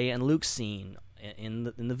Leia and Luke scene in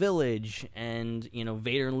the village, and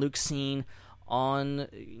Vader and Luke scene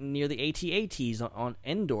near the AT-ATs on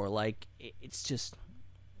Endor. Like it's just.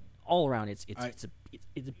 All around, it's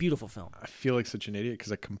a beautiful film. I feel like such an idiot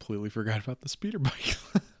because I completely forgot about the speeder bike.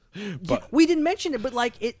 But we didn't mention it, but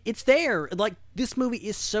like it's there. Like this movie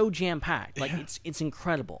is so jam packed. Like it's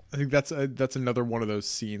incredible. I think that's another one of those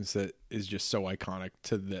scenes that is just so iconic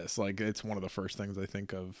to this. Like it's one of the first things I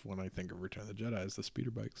think of when I think of Return of the Jedi is the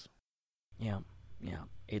speeder bikes. Yeah.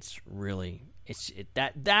 It's really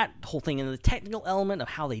that whole thing, and the technical element of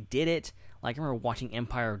how they did it. Like, I remember watching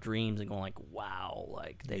Empire of Dreams and going like, wow,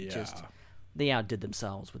 like they outdid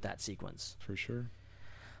themselves with that sequence. For sure.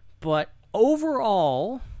 But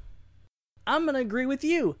overall, I'm going to agree with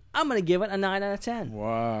you. I'm going to give it a 9 out of 10.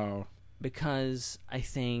 Wow. Because I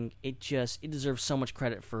think it deserves so much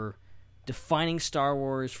credit for defining Star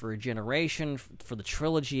Wars for a generation, for the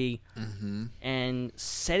trilogy, and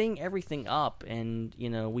setting everything up. And,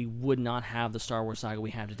 we would not have the Star Wars saga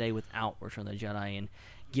we have today without Return of the Jedi and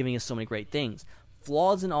giving us so many great things.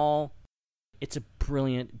 Flaws and all, it's a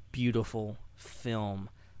brilliant, beautiful film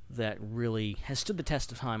that really has stood the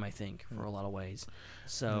test of time, I think, for a lot of ways.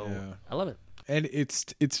 So I love it. And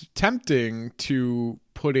it's tempting to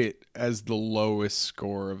put it as the lowest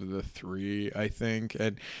score of the three, I think.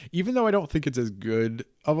 And even though I don't think it's as good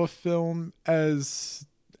of a film as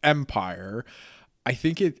Empire, I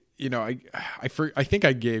think it, I think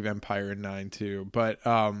I gave Empire a 9 too, but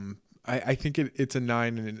I think it's a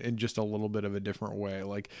 9 in just a little bit of a different way.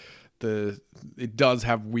 Like it does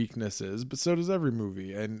have weaknesses, but so does every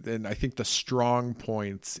movie. And I think the strong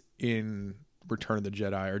points in Return of the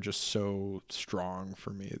Jedi are just so strong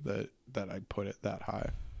for me that I put it that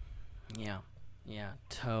high. Yeah,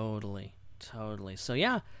 totally. So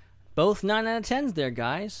yeah, both 9 out of 10s there,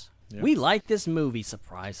 guys. Yep. We like this movie.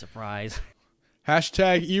 Surprise, surprise.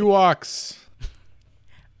 Hashtag Ewoks.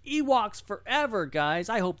 Ewoks forever, guys.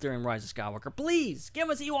 I hope they're in Rise of Skywalker. Please, give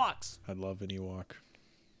us Ewoks. I'd love an Ewok.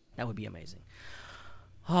 That would be amazing.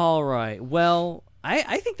 All right. Well,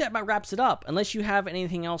 I think that about wraps it up. Unless you have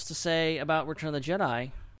anything else to say about Return of the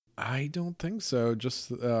Jedi. I don't think so.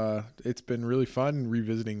 Just it's been really fun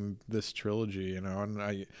revisiting this trilogy, and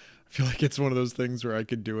I feel like it's one of those things where I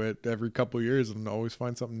could do it every couple of years and always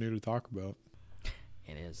find something new to talk about.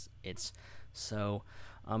 It is. It's so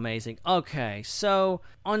amazing. Okay, so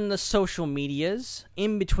on the social medias,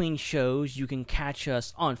 in between shows, you can catch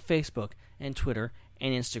us on Facebook and Twitter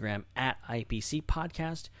and Instagram at IPC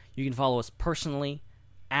Podcast. You can follow us personally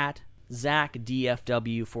at Zach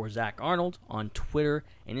DFW for Zach Arnold on Twitter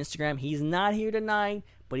and Instagram. He's not here tonight,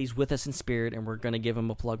 but he's with us in spirit, and we're going to give him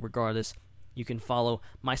a plug regardless. You can follow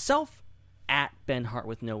myself at Ben Hart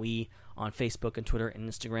with no E on Facebook and Twitter and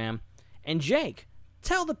Instagram. And Jake,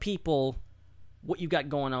 tell the people what you got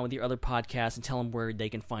going on with your other podcasts and tell them where they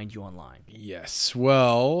can find you online. Yes.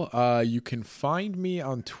 Well, you can find me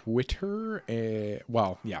on Twitter.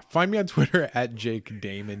 Find me on Twitter at Jake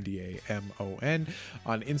Damon, Damon,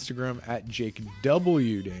 on Instagram at Jake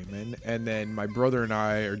W. Damon. And then my brother and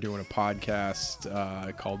I are doing a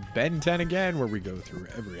podcast called Ben 10 Again, where we go through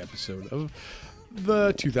every episode of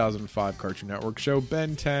the 2005 Cartoon Network show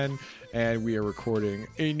Ben 10, and we are recording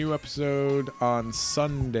a new episode on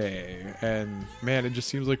Sunday. And man, it just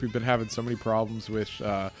seems like we've been having so many problems with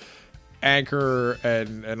Anchor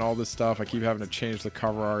and all this stuff. I keep having to change the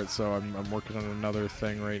cover art, so I'm working on another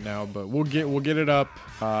thing right now, but we'll get it up.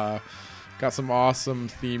 Got some awesome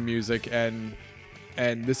theme music, and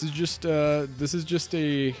this is just a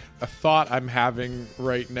thought I'm having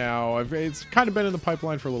right now. It's kind of been in the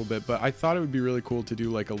pipeline for a little bit, but I thought it would be really cool to do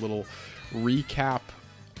like a little recap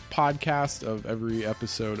podcast of every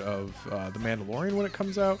episode of The Mandalorian when it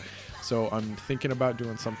comes out. So I'm thinking about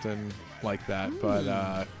doing something like that. But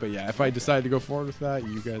yeah, if I decide to go forward with that,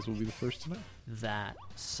 you guys will be the first to know. That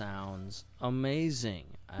sounds amazing.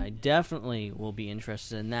 I definitely will be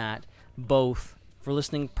interested in that, both for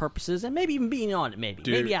listening purposes and maybe even being on it.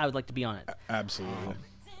 Maybe I would like to be on it. Absolutely.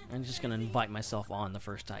 I'm just going to invite myself on the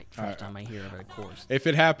first time I hear of it, of course. If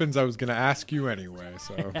it happens, I was going to ask you anyway,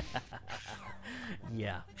 so...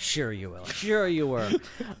 Yeah, sure you will. Sure you will.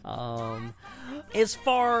 As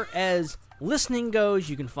far as listening goes,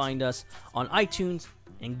 you can find us on iTunes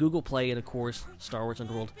and Google Play, and of course,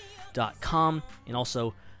 StarWarsUnderworld.com, and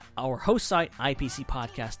also our host site,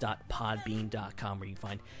 ipcpodcast.podbean.com, where you can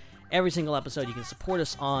find every single episode. You can support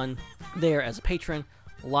us on there as a patron.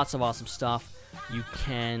 Lots of awesome stuff. You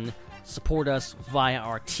can support us via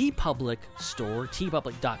our TeePublic store.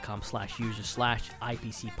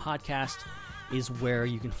 tpublic.com/user/IPC podcast is where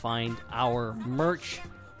you can find our merch,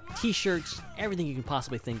 t-shirts, everything you can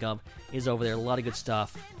possibly think of is over there. A lot of good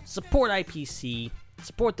stuff. Support IPC,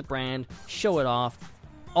 support the brand, show it off.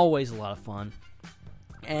 Always a lot of fun.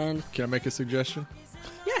 And can I make a suggestion?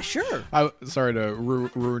 Yeah, sure. Sorry to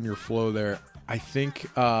ruin your flow there. I think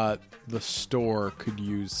the store could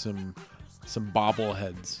use some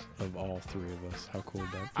bobbleheads of all three of us. How cool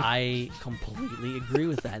would that be? I completely agree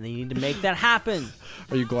with that. They need to make that happen.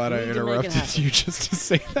 Are you glad I interrupted you just to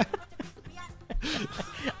say that?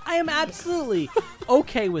 I am absolutely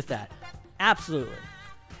okay with that. Absolutely.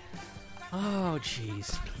 Oh,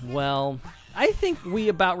 jeez. Well, I think we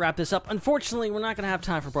about wrap this up. Unfortunately, we're not going to have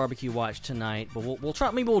time for Barbecue Watch tonight, but we'll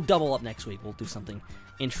try. Maybe we'll double up next week. We'll do something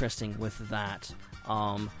interesting with that.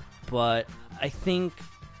 But I think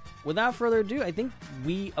without further ado, I think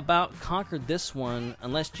we about conquered this one,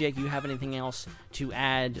 unless, Jake, you have anything else to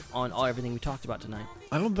add on everything we talked about tonight.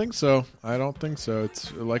 I don't think so.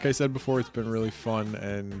 It's like I said before, it's been really fun,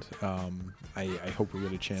 and I hope we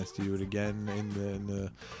get a chance to do it again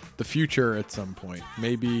in the future at some point.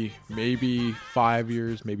 Maybe 5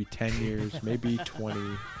 years, maybe 10 years, maybe 20,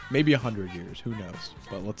 maybe 100 years. Who knows?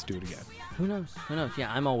 But let's do it again. Who knows?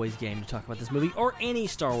 Yeah, I'm always game to talk about this movie or any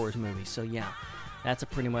Star Wars movie. So yeah, that's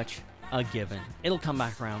pretty much a given. It'll come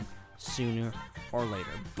back around sooner or later.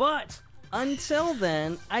 But until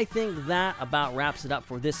then, I think that about wraps it up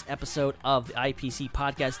for this episode of the IPC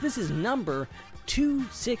podcast. This is number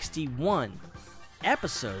 261.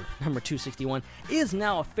 Episode number 261 is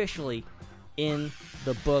now officially in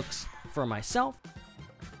the books for myself,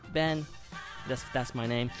 Ben, that's my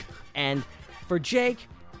name, and for Jake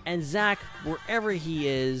and Zach, wherever he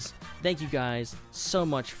is. Thank you guys so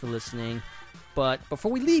much for listening. But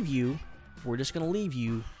before we leave you, we're just going to leave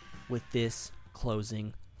you with this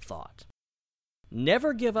closing thought.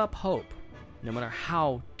 Never give up hope, no matter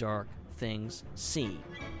how dark things seem.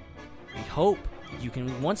 We hope you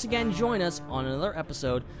can once again join us on another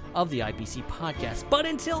episode of the IPC podcast. But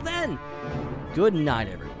until then, good night,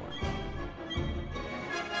 everyone.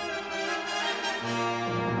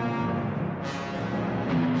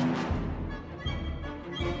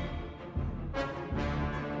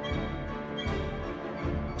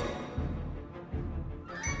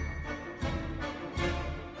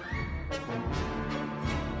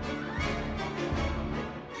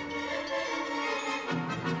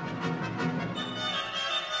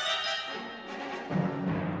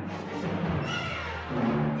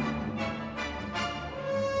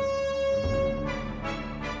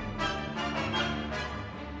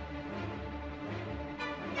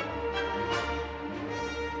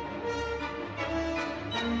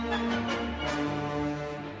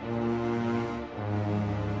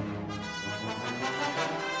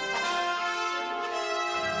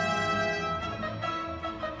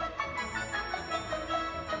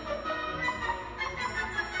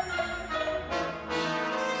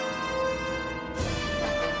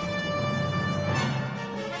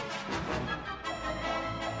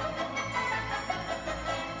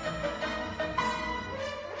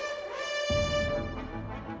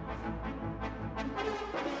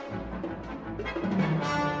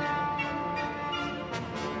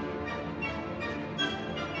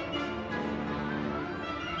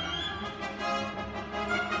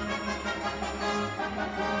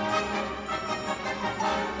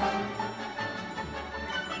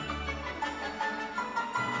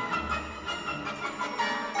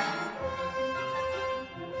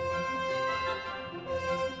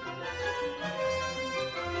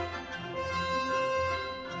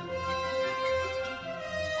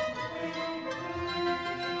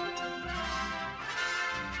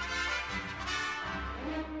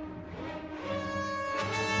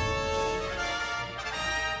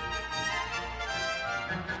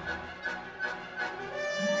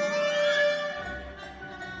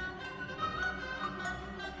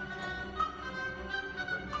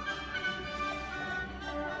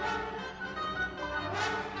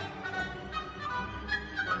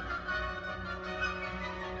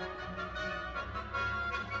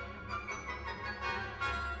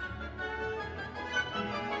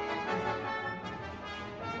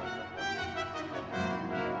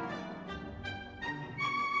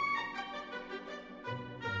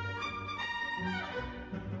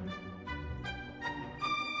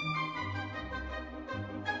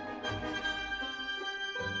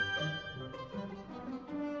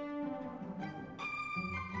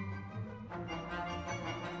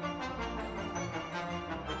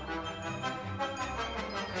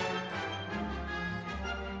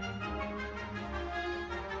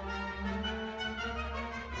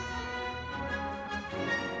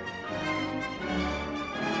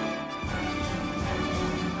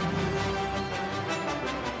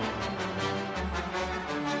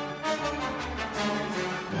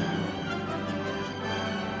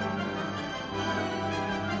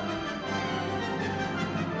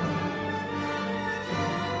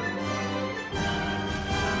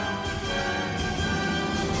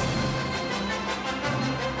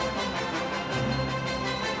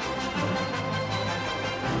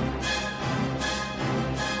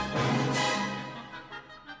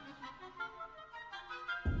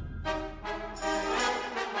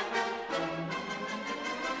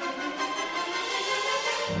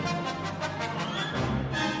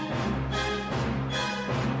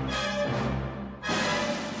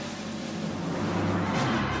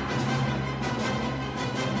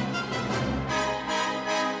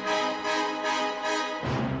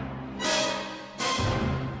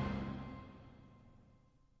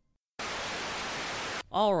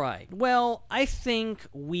 All right. Well, I think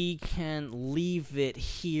we can leave it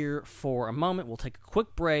here for a moment. We'll take a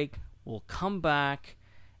quick break. We'll come back,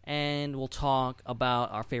 and we'll talk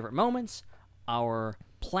about our favorite moments, our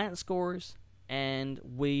plant scores, and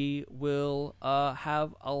we will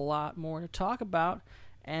have a lot more to talk about.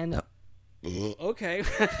 And okay.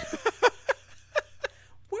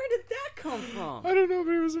 Where did that come from? I don't know,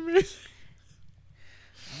 but it was amazing.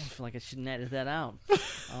 I feel like I shouldn't edit that out.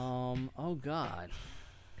 Oh, God.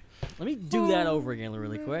 Let me do that over again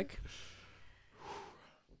really quick.